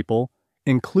black people,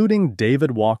 including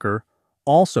David Walker,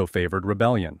 also favored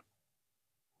rebellion.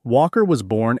 Walker was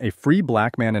born a free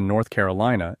black man in North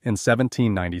Carolina in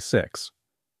 1796.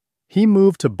 He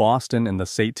moved to Boston in the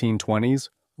 1820s,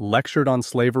 lectured on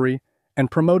slavery, and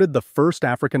promoted the first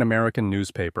African-American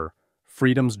newspaper,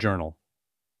 Freedom's Journal.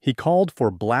 He called for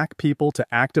black people to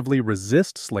actively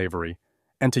resist slavery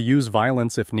and to use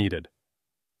violence if needed.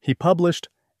 He published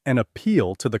an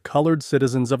appeal to the colored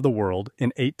citizens of the world in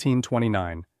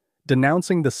 1829,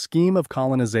 denouncing the scheme of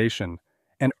colonization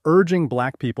and urging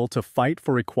black people to fight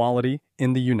for equality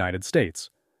in the United States,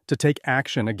 to take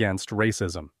action against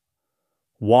racism.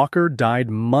 Walker died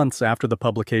months after the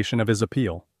publication of his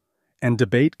appeal, and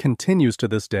debate continues to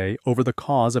this day over the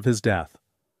cause of his death.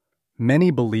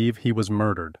 Many believe he was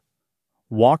murdered.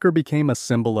 Walker became a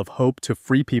symbol of hope to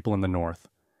free people in the North,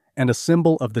 and a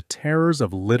symbol of the terrors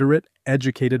of literate,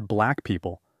 educated black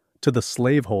people to the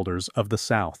slaveholders of the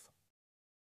South.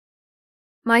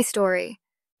 My story.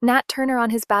 Nat Turner on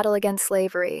his battle against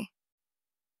slavery.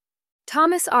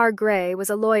 Thomas R. Gray was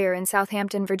a lawyer in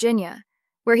Southampton, Virginia,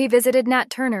 where he visited Nat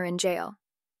Turner in jail.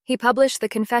 He published the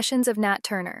Confessions of Nat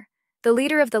Turner, the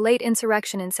leader of the late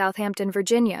insurrection in Southampton,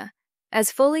 Virginia,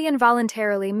 as fully and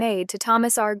voluntarily made to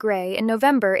Thomas R. Gray in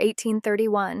November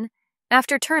 1831,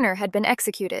 after Turner had been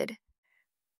executed.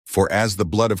 For as the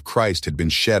blood of Christ had been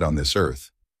shed on this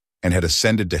earth, and had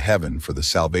ascended to heaven for the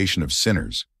salvation of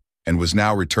sinners, and was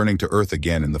now returning to earth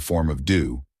again in the form of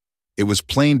dew, it was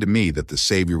plain to me that the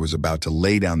Savior was about to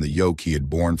lay down the yoke he had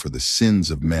borne for the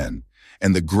sins of men,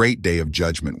 and the great day of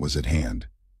judgment was at hand.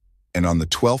 And on the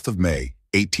 12th of May,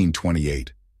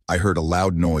 1828, I heard a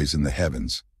loud noise in the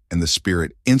heavens, and the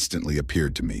Spirit instantly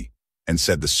appeared to me, and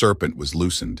said the serpent was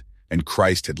loosened, and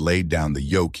Christ had laid down the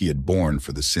yoke he had borne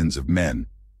for the sins of men,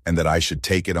 and that I should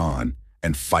take it on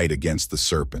and fight against the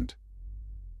serpent.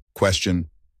 Question: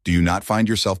 do you not find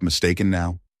yourself mistaken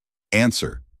now?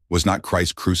 Answer: was not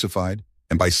Christ crucified,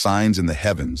 and by signs in the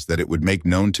heavens that it would make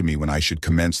known to me when I should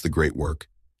commence the great work,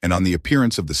 and on the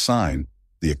appearance of the sign,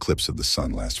 the eclipse of the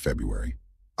sun last February,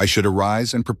 I should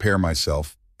arise and prepare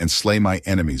myself and slay my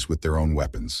enemies with their own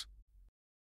weapons.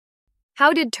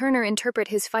 How did Turner interpret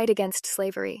his fight against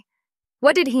slavery?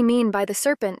 What did he mean by the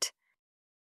serpent?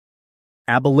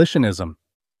 Abolitionism.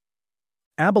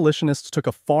 Abolitionists took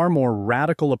a far more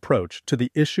radical approach to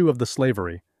the issue of the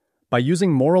slavery by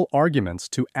using moral arguments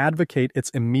to advocate its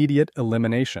immediate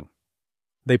elimination.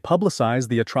 They publicized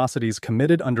the atrocities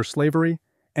committed under slavery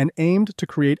and aimed to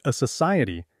create a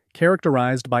society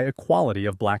characterized by equality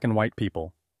of black and white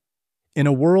people. In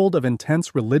a world of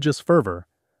intense religious fervor,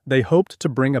 they hoped to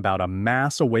bring about a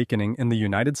mass awakening in the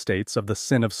United States of the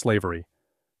sin of slavery,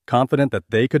 confident that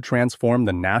they could transform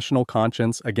the national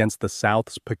conscience against the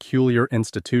South's peculiar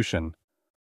institution.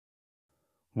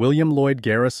 William Lloyd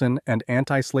Garrison and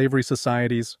anti-slavery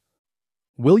societies.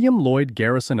 William Lloyd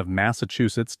Garrison of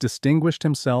Massachusetts distinguished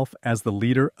himself as the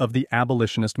leader of the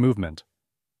abolitionist movement.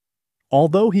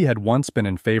 Although he had once been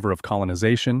in favor of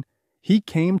colonization, he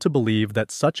came to believe that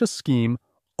such a scheme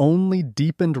only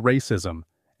deepened racism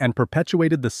and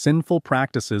perpetuated the sinful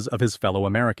practices of his fellow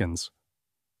Americans.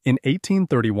 In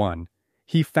 1831,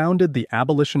 he founded the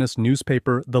abolitionist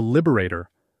newspaper The Liberator,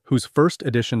 whose first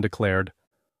edition declared,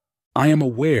 "I am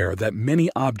aware that many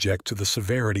object to the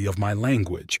severity of my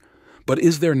language, but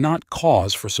is there not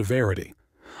cause for severity?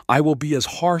 I will be as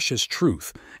harsh as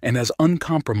truth and as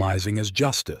uncompromising as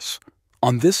justice.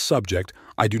 On this subject,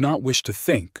 I do not wish to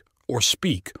think, or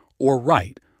speak, or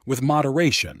write with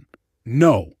moderation.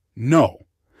 No, no.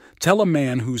 Tell a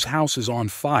man whose house is on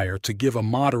fire to give a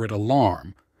moderate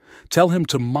alarm. Tell him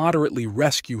to moderately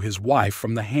rescue his wife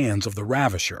from the hands of the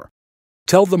ravisher.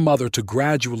 Tell the mother to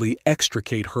gradually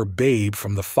extricate her babe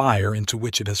from the fire into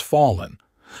which it has fallen.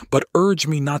 But urge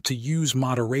me not to use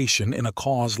moderation in a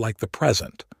cause like the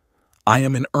present. I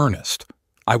am in earnest.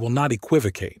 I will not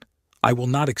equivocate. I will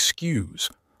not excuse.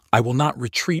 I will not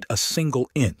retreat a single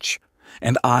inch,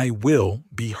 and I will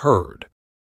be heard."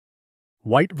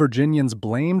 White Virginians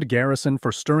blamed Garrison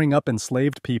for stirring up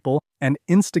enslaved people and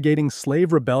instigating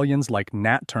slave rebellions like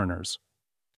Nat Turner's.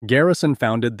 Garrison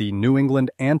founded the New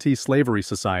England Anti-Slavery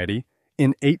Society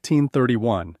in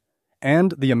 1831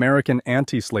 and the American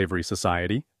Anti-Slavery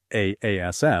Society,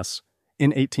 AASS,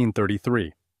 in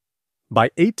 1833.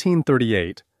 By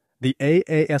 1838, the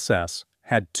AASS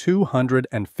had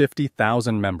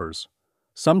 250,000 members,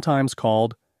 sometimes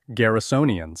called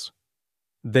Garrisonians.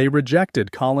 They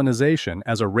rejected colonization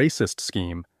as a racist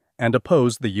scheme and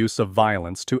opposed the use of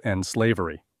violence to end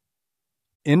slavery.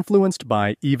 Influenced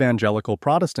by evangelical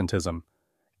Protestantism,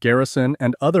 Garrison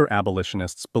and other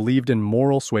abolitionists believed in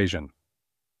moral suasion,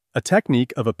 a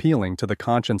technique of appealing to the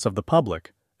conscience of the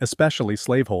public, especially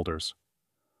slaveholders.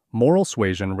 Moral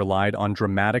suasion relied on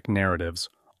dramatic narratives,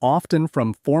 often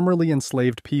from formerly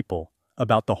enslaved people,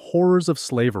 about the horrors of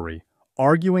slavery,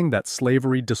 arguing that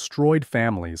slavery destroyed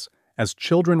families as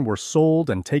children were sold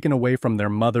and taken away from their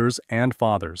mothers and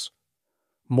fathers.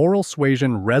 moral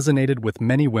suasion resonated with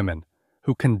many women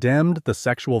who condemned the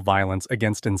sexual violence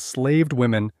against enslaved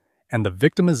women and the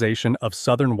victimization of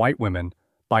Southern white women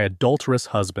by adulterous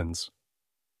husbands.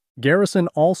 Garrison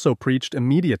also preached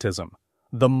immediatism,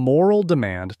 the moral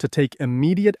demand to take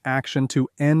immediate action to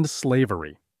end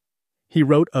slavery. He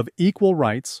wrote of equal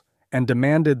rights and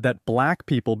demanded that black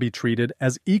people be treated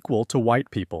as equal to white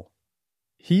people.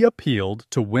 He appealed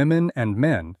to women and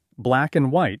men, black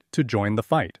and white, to join the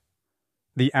fight.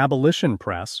 The abolition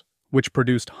press, which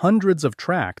produced hundreds of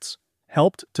tracts,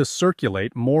 helped to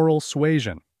circulate moral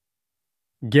suasion.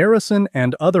 Garrison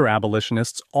and other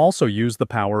abolitionists also used the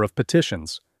power of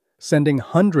petitions, sending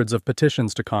hundreds of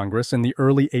petitions to Congress in the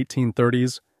early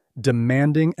 1830s,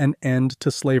 demanding an end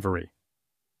to slavery.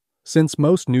 Since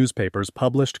most newspapers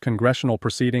published congressional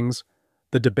proceedings,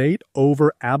 the debate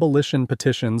over abolition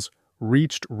petitions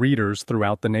reached readers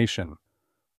throughout the nation.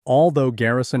 Although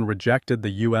Garrison rejected the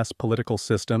U.S. political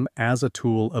system as a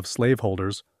tool of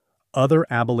slaveholders, other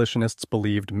abolitionists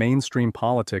believed mainstream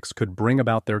politics could bring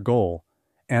about their goal,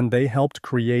 and they helped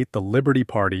create the Liberty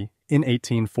Party in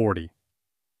 1840.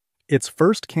 Its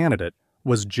first candidate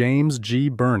was James G.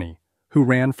 Birney, who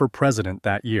ran for president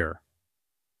that year.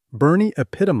 Birney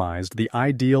epitomized the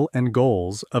ideal and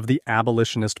goals of the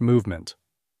abolitionist movement.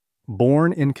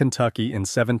 Born in Kentucky in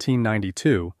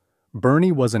 1792,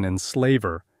 Birney was an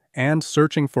enslaver and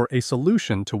searching for a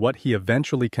solution to what he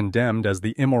eventually condemned as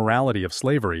the immorality of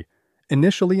slavery,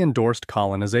 initially endorsed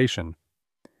colonization.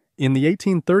 In the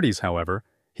 1830s, however,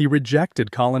 he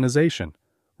rejected colonization,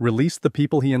 released the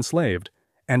people he enslaved,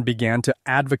 and began to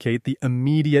advocate the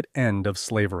immediate end of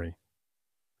slavery.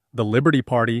 The Liberty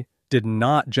Party did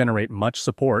not generate much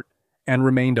support and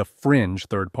remained a fringe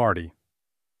third party.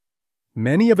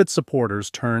 Many of its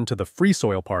supporters turned to the Free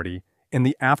Soil Party in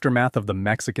the aftermath of the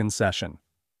Mexican Cession.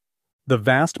 The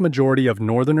vast majority of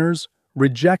Northerners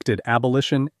rejected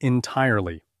abolition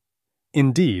entirely.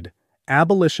 Indeed,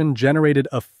 abolition generated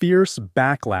a fierce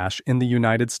backlash in the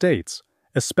United States,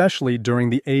 especially during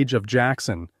the age of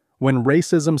Jackson, when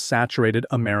racism saturated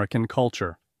American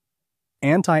culture.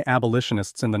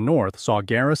 Anti-abolitionists in the North saw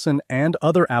Garrison and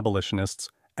other abolitionists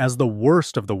as the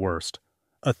worst of the worst,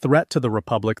 a threat to the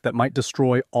Republic that might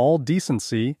destroy all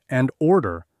decency and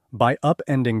order by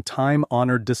upending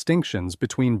time-honored distinctions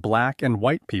between black and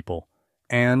white people,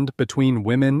 and between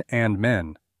women and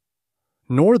men.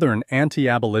 Northern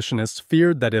anti-abolitionists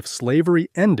feared that if slavery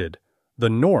ended, the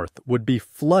North would be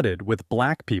flooded with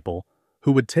black people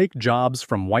who would take jobs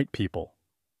from white people.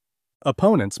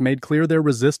 Opponents made clear their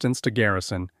resistance to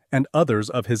Garrison and others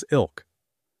of his ilk.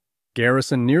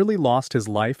 Garrison nearly lost his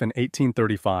life in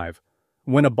 1835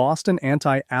 when a Boston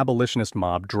anti-abolitionist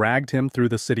mob dragged him through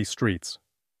the city streets.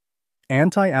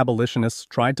 Anti-abolitionists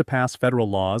tried to pass federal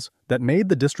laws that made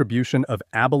the distribution of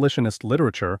abolitionist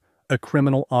literature a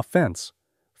criminal offense,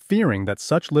 fearing that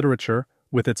such literature,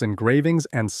 with its engravings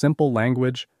and simple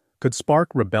language, could spark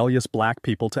rebellious black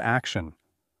people to action.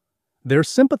 Their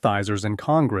sympathizers in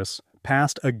Congress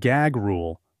passed a gag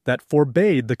rule that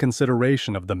forbade the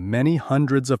consideration of the many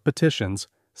hundreds of petitions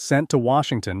sent to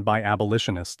Washington by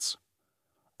abolitionists.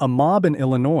 A mob in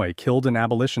Illinois killed an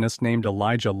abolitionist named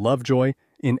Elijah Lovejoy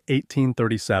in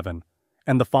 1837,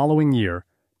 and the following year,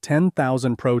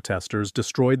 10,000 protesters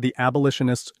destroyed the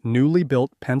abolitionists' newly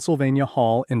built Pennsylvania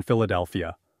Hall in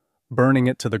Philadelphia, burning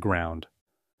it to the ground.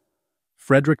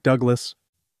 Frederick Douglass.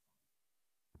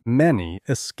 Many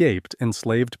escaped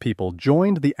enslaved people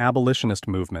joined the abolitionist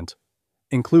movement,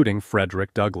 including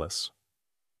Frederick Douglass.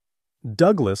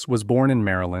 Douglass was born in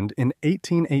Maryland in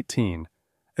 1818,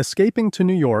 escaping to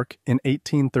New York in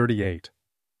 1838.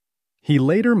 He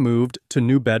later moved to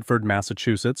New Bedford,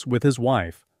 Massachusetts with his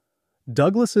wife.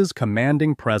 Douglass's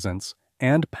commanding presence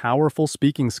and powerful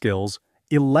speaking skills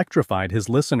electrified his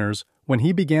listeners when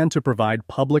he began to provide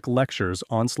public lectures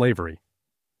on slavery.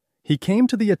 He came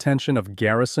to the attention of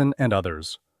Garrison and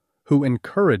others, who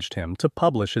encouraged him to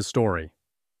publish his story.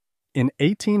 In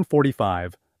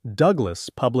 1845, Douglass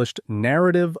published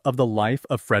Narrative of the Life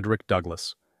of Frederick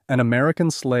Douglass, an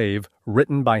American slave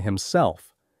written by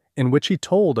himself, in which he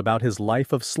told about his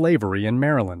life of slavery in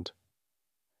Maryland.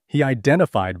 He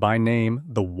identified by name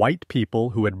the white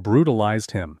people who had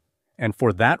brutalized him, and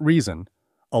for that reason,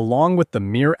 along with the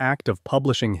mere act of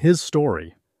publishing his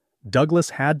story,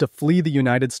 Douglass had to flee the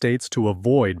United States to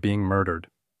avoid being murdered.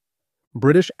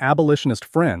 British abolitionist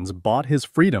friends bought his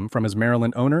freedom from his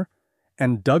Maryland owner,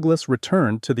 and Douglass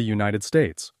returned to the United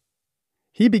States.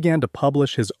 He began to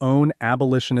publish his own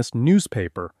abolitionist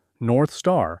newspaper, North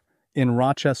Star, in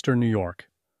Rochester, New York.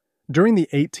 During the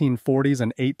 1840s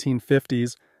and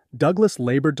 1850s, Douglass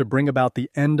labored to bring about the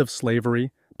end of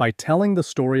slavery by telling the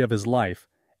story of his life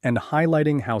and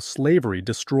highlighting how slavery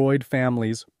destroyed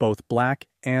families, both black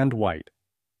and white.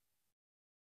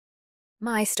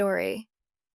 My story.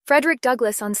 Frederick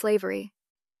Douglass on slavery.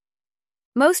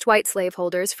 Most white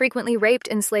slaveholders frequently raped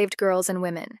enslaved girls and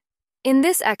women. In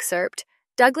this excerpt,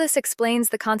 Douglass explains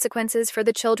the consequences for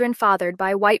the children fathered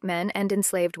by white men and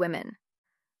enslaved women.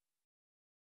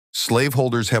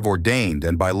 Slaveholders have ordained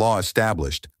and by law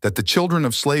established that the children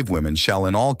of slave women shall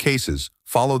in all cases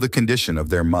follow the condition of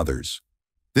their mothers.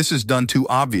 This is done too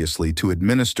obviously to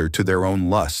administer to their own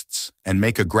lusts and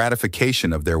make a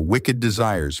gratification of their wicked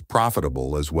desires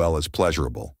profitable as well as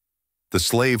pleasurable. The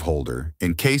slaveholder,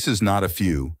 in cases not a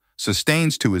few,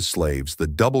 sustains to his slaves the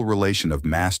double relation of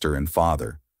master and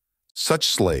father. Such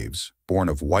slaves, born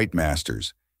of white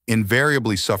masters,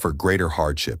 invariably suffer greater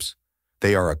hardships.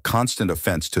 They are a constant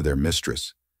offense to their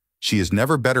mistress. She is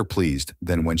never better pleased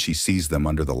than when she sees them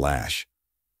under the lash.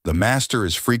 The master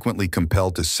is frequently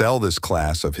compelled to sell this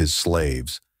class of his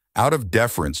slaves out of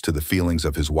deference to the feelings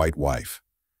of his white wife.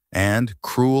 And,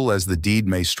 cruel as the deed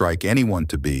may strike anyone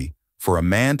to be, for a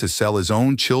man to sell his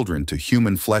own children to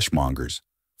human fleshmongers,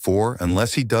 for,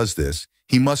 unless he does this,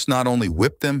 he must not only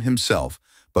whip them himself,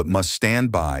 but must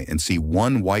stand by and see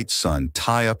one white son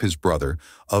tie up his brother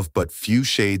of but few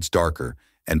shades darker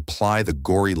and ply the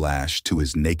gory lash to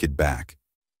his naked back.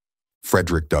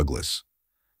 Frederick Douglass.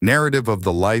 Narrative of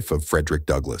the Life of Frederick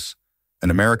Douglass,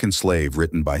 an American slave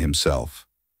written by himself,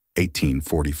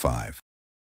 1845.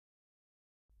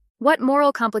 What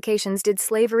moral complications did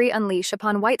slavery unleash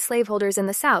upon white slaveholders in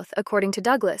the South, according to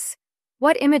Douglass?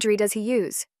 What imagery does he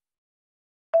use?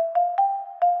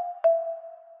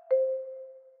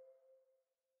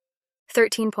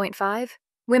 (13.5)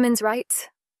 Women's Rights.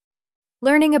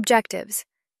 Learning Objectives.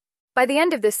 By the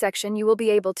end of this section, you will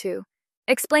be able to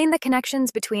explain the connections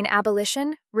between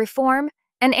abolition, reform,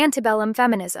 and antebellum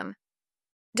feminism.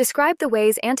 Describe the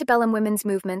ways antebellum women's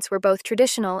movements were both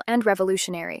traditional and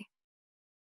revolutionary.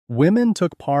 Women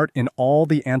took part in all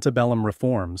the antebellum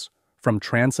reforms, from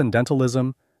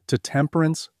transcendentalism to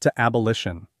temperance to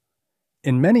abolition.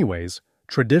 In many ways,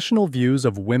 traditional views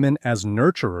of women as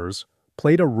nurturers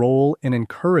played a role in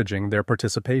encouraging their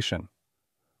participation.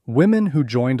 Women who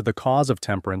joined the cause of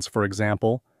temperance, for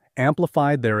example,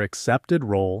 amplified their accepted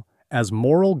role as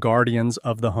moral guardians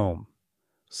of the home.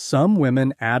 Some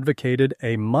women advocated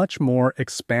a much more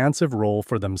expansive role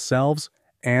for themselves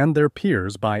and their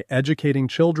peers by educating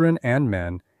children and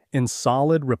men in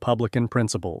solid Republican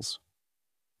principles.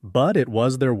 But it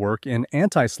was their work in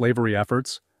anti-slavery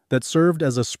efforts that served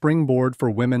as a springboard for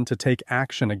women to take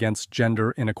action against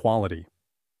gender inequality.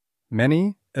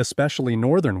 Many, especially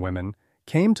Northern women,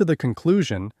 came to the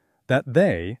conclusion that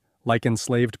they, like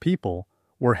enslaved people,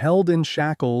 were held in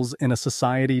shackles in a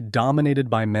society dominated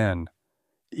by men.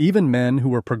 Even men who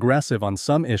were progressive on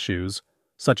some issues,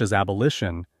 such as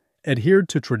abolition, adhered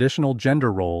to traditional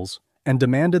gender roles and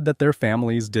demanded that their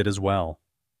families did as well.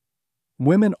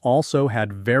 Women also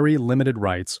had very limited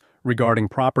rights regarding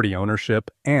property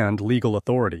ownership and legal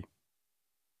authority.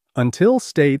 Until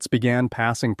states began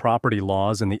passing property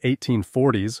laws in the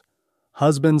 1840s,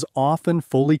 husbands often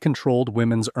fully controlled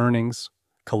women's earnings,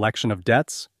 collection of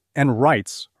debts, and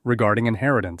rights regarding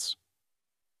inheritance.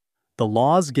 The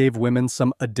laws gave women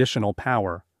some additional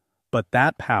power, but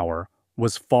that power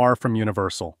was far from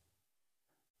universal.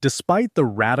 Despite the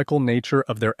radical nature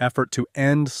of their effort to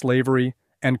end slavery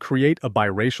and create a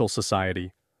biracial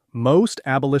society, most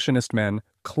abolitionist men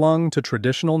clung to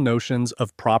traditional notions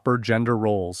of proper gender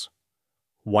roles.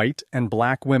 White and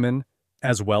black women,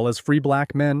 as well as free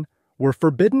black men, were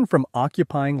forbidden from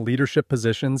occupying leadership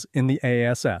positions in the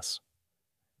ASS.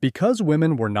 Because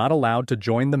women were not allowed to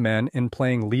join the men in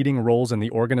playing leading roles in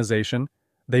the organization,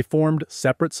 they formed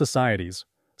separate societies,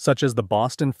 such as the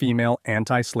Boston Female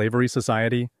Anti-Slavery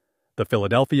Society, the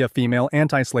Philadelphia Female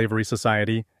Anti-Slavery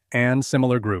Society, and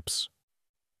similar groups.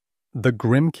 The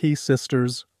Grimke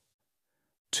Sisters.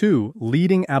 Two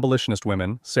leading abolitionist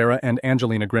women, Sarah and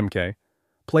Angelina Grimke,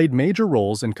 played major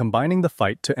roles in combining the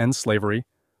fight to end slavery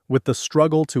with the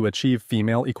struggle to achieve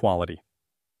female equality.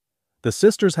 The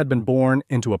sisters had been born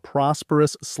into a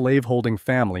prosperous slaveholding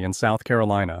family in South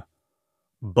Carolina.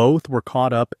 Both were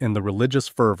caught up in the religious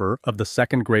fervor of the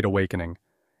Second Great Awakening,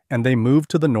 and they moved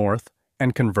to the North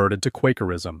and converted to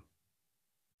Quakerism.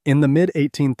 In the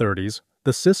mid-1830s,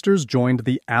 the sisters joined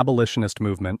the abolitionist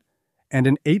movement, and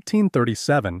in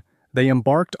 1837 they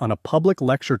embarked on a public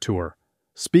lecture tour,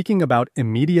 speaking about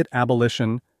immediate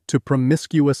abolition to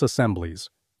promiscuous assemblies,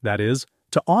 that is,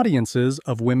 to audiences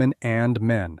of women and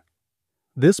men.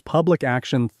 This public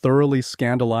action thoroughly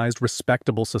scandalized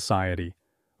respectable society,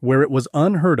 where it was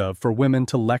unheard of for women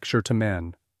to lecture to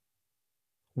men.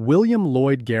 William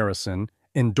Lloyd Garrison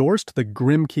endorsed the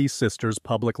Grimke sisters'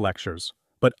 public lectures,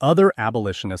 but other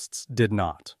abolitionists did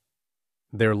not.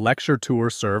 Their lecture tour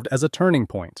served as a turning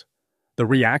point. The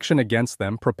reaction against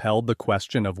them propelled the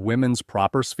question of women's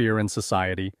proper sphere in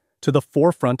society to the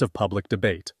forefront of public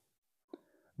debate.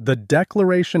 The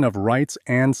Declaration of Rights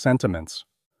and Sentiments.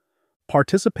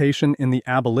 Participation in the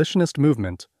abolitionist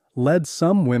movement led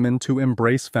some women to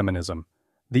embrace feminism,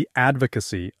 the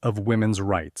advocacy of women's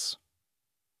rights.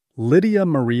 Lydia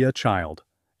Maria Child,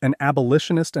 an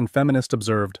abolitionist and feminist,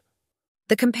 observed,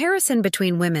 "The comparison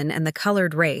between women and the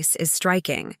colored race is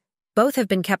striking. Both have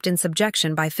been kept in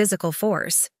subjection by physical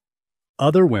force."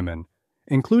 Other women,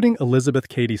 including Elizabeth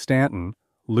Cady Stanton,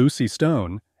 Lucy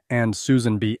Stone, and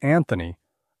Susan B. Anthony,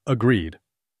 agreed.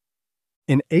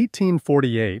 In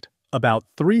 1848, about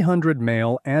 300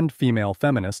 male and female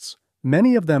feminists,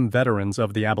 many of them veterans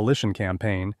of the abolition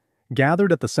campaign,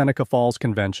 gathered at the Seneca Falls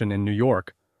Convention in New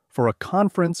York for a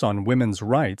conference on women's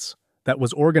rights that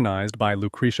was organized by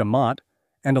Lucretia Mott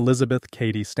and Elizabeth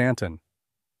Cady Stanton.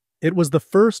 It was the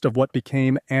first of what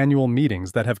became annual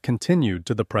meetings that have continued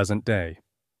to the present day.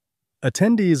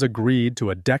 Attendees agreed to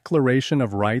a Declaration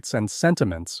of Rights and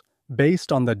Sentiments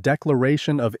based on the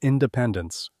Declaration of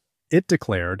Independence. It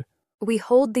declared, "We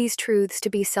hold these truths to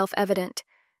be self-evident,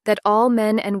 that all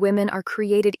men and women are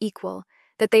created equal,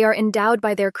 that they are endowed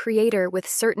by their Creator with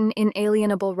certain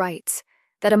inalienable rights,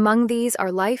 that among these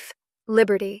are life,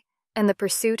 liberty, and the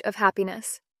pursuit of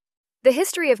happiness. The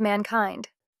history of mankind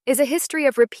is a history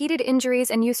of repeated injuries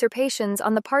and usurpations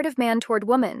on the part of man toward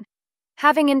woman,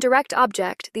 having in direct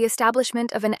object the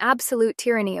establishment of an absolute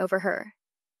tyranny over her."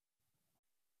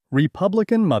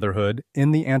 Republican motherhood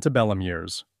in the antebellum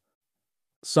years.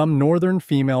 Some Northern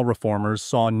female reformers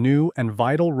saw new and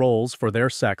vital roles for their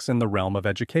sex in the realm of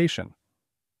education.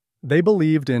 They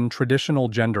believed in traditional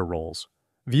gender roles,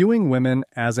 viewing women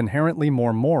as inherently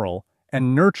more moral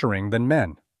and nurturing than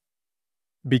men.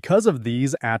 Because of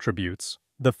these attributes,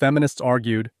 the feminists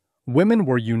argued women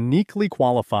were uniquely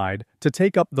qualified to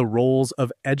take up the roles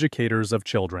of educators of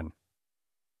children.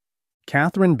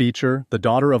 Catherine Beecher, the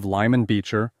daughter of Lyman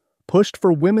Beecher, pushed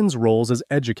for women's roles as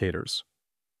educators.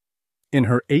 In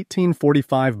her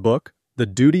 1845 book, The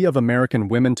Duty of American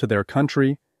Women to Their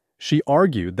Country, she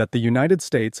argued that the United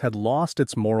States had lost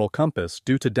its moral compass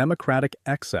due to democratic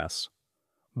excess.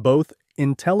 Both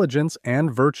intelligence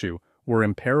and virtue were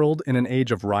imperiled in an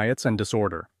age of riots and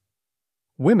disorder.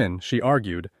 Women, she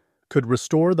argued, could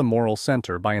restore the moral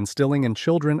center by instilling in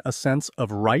children a sense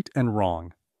of right and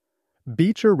wrong.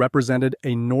 Beecher represented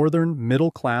a Northern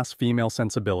middle-class female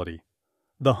sensibility.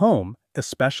 The home,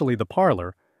 especially the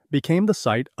parlor, became the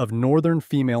site of Northern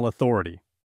female authority.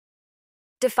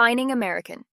 Defining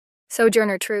American.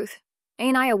 Sojourner Truth.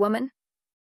 Ain't I a woman?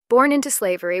 Born into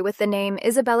slavery with the name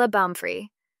Isabella Baumfree,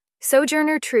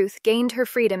 Sojourner Truth gained her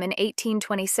freedom in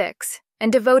 1826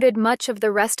 and devoted much of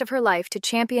the rest of her life to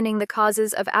championing the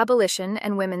causes of abolition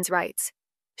and women's rights.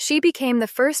 She became the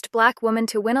first black woman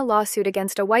to win a lawsuit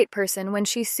against a white person when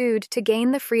she sued to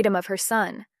gain the freedom of her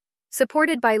son.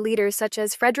 Supported by leaders such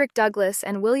as Frederick Douglass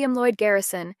and William Lloyd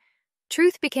Garrison,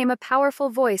 Truth became a powerful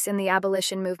voice in the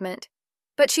abolition movement.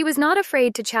 But she was not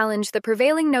afraid to challenge the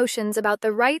prevailing notions about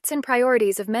the rights and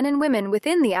priorities of men and women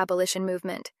within the abolition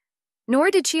movement.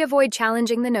 Nor did she avoid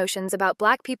challenging the notions about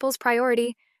black people's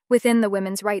priority within the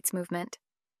women's rights movement.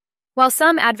 While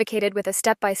some advocated with a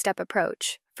step-by-step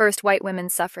approach, first white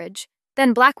women's suffrage,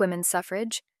 then black women's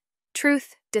suffrage,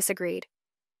 Truth disagreed.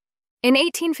 In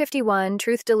 1851,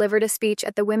 Truth delivered a speech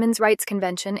at the Women's Rights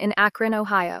Convention in Akron,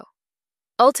 Ohio.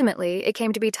 Ultimately, it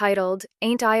came to be titled,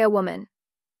 "Ain't I a Woman?"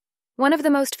 One of the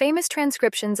most famous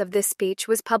transcriptions of this speech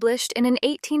was published in an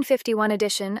 1851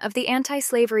 edition of the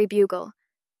Anti-Slavery Bugle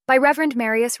by Reverend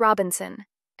Marius Robinson,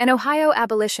 an Ohio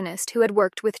abolitionist who had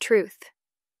worked with Truth.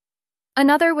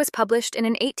 Another was published in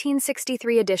an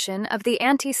 1863 edition of the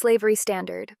Anti-Slavery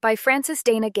Standard by Frances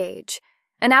Dana Gage,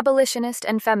 an abolitionist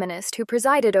and feminist who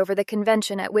presided over the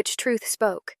convention at which Truth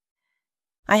spoke.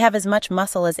 "I have as much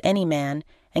muscle as any man,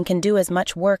 and can do as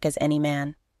much work as any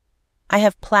man. I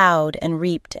have plowed and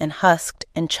reaped and husked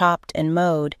and chopped and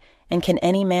mowed, and can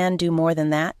any man do more than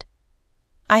that?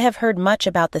 I have heard much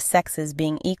about the sexes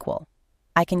being equal.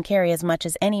 I can carry as much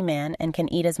as any man and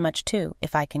can eat as much too,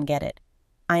 if I can get it.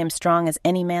 I am strong as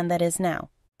any man that is now.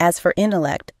 As for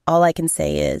intellect, all I can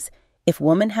say is, if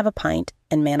woman have a pint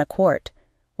and man a quart,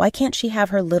 why can't she have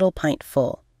her little pint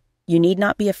full? You need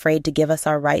not be afraid to give us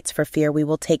our rights for fear we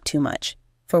will take too much,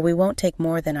 for we won't take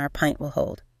more than our pint will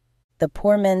hold. The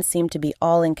poor men seem to be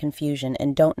all in confusion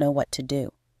and don't know what to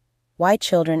do. Why,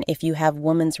 children, if you have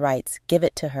woman's rights, give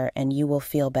it to her and you will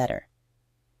feel better.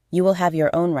 You will have your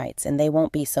own rights, and they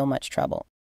won't be so much trouble.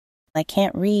 I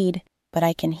can't read, but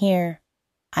I can hear.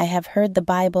 I have heard the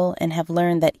Bible and have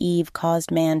learned that Eve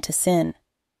caused man to sin.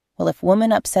 Well, if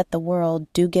woman upset the world,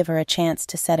 do give her a chance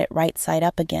to set it right side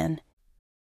up again.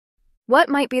 What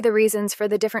might be the reasons for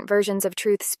the different versions of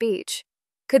Truth's speech?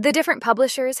 Could the different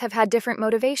publishers have had different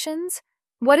motivations?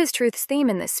 What is Truth's theme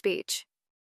in this speech?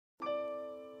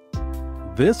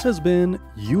 This has been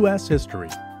U.S. History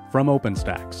from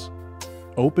OpenStax.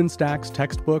 OpenStax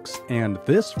textbooks and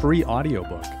this free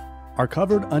audiobook are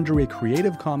covered under a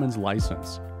Creative Commons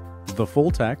license. The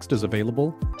full text is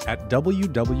available at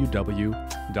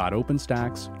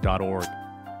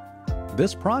www.openstax.org.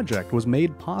 This project was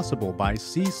made possible by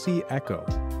CC ECHO,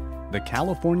 the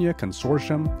California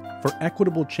Consortium for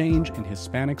Equitable Change in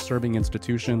Hispanic-Serving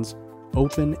Institutions,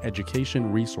 Open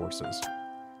Education Resources.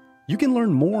 You can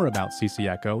learn more about CC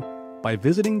ECHO by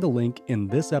visiting the link in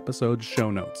this episode's show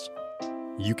notes.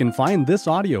 You can find this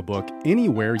audiobook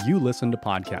anywhere you listen to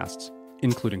podcasts,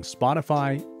 including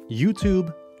Spotify,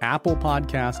 YouTube, Apple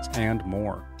Podcasts, and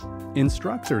more.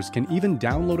 Instructors can even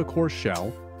download a course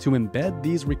shell to embed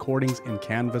these recordings in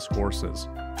Canvas courses.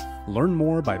 Learn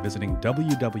more by visiting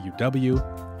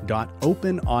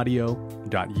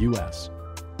www.openaudio.us.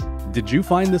 Did you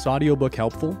find this audiobook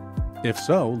helpful? If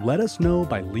so, let us know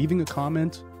by leaving a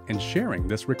comment and sharing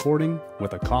this recording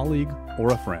with a colleague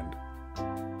or a friend.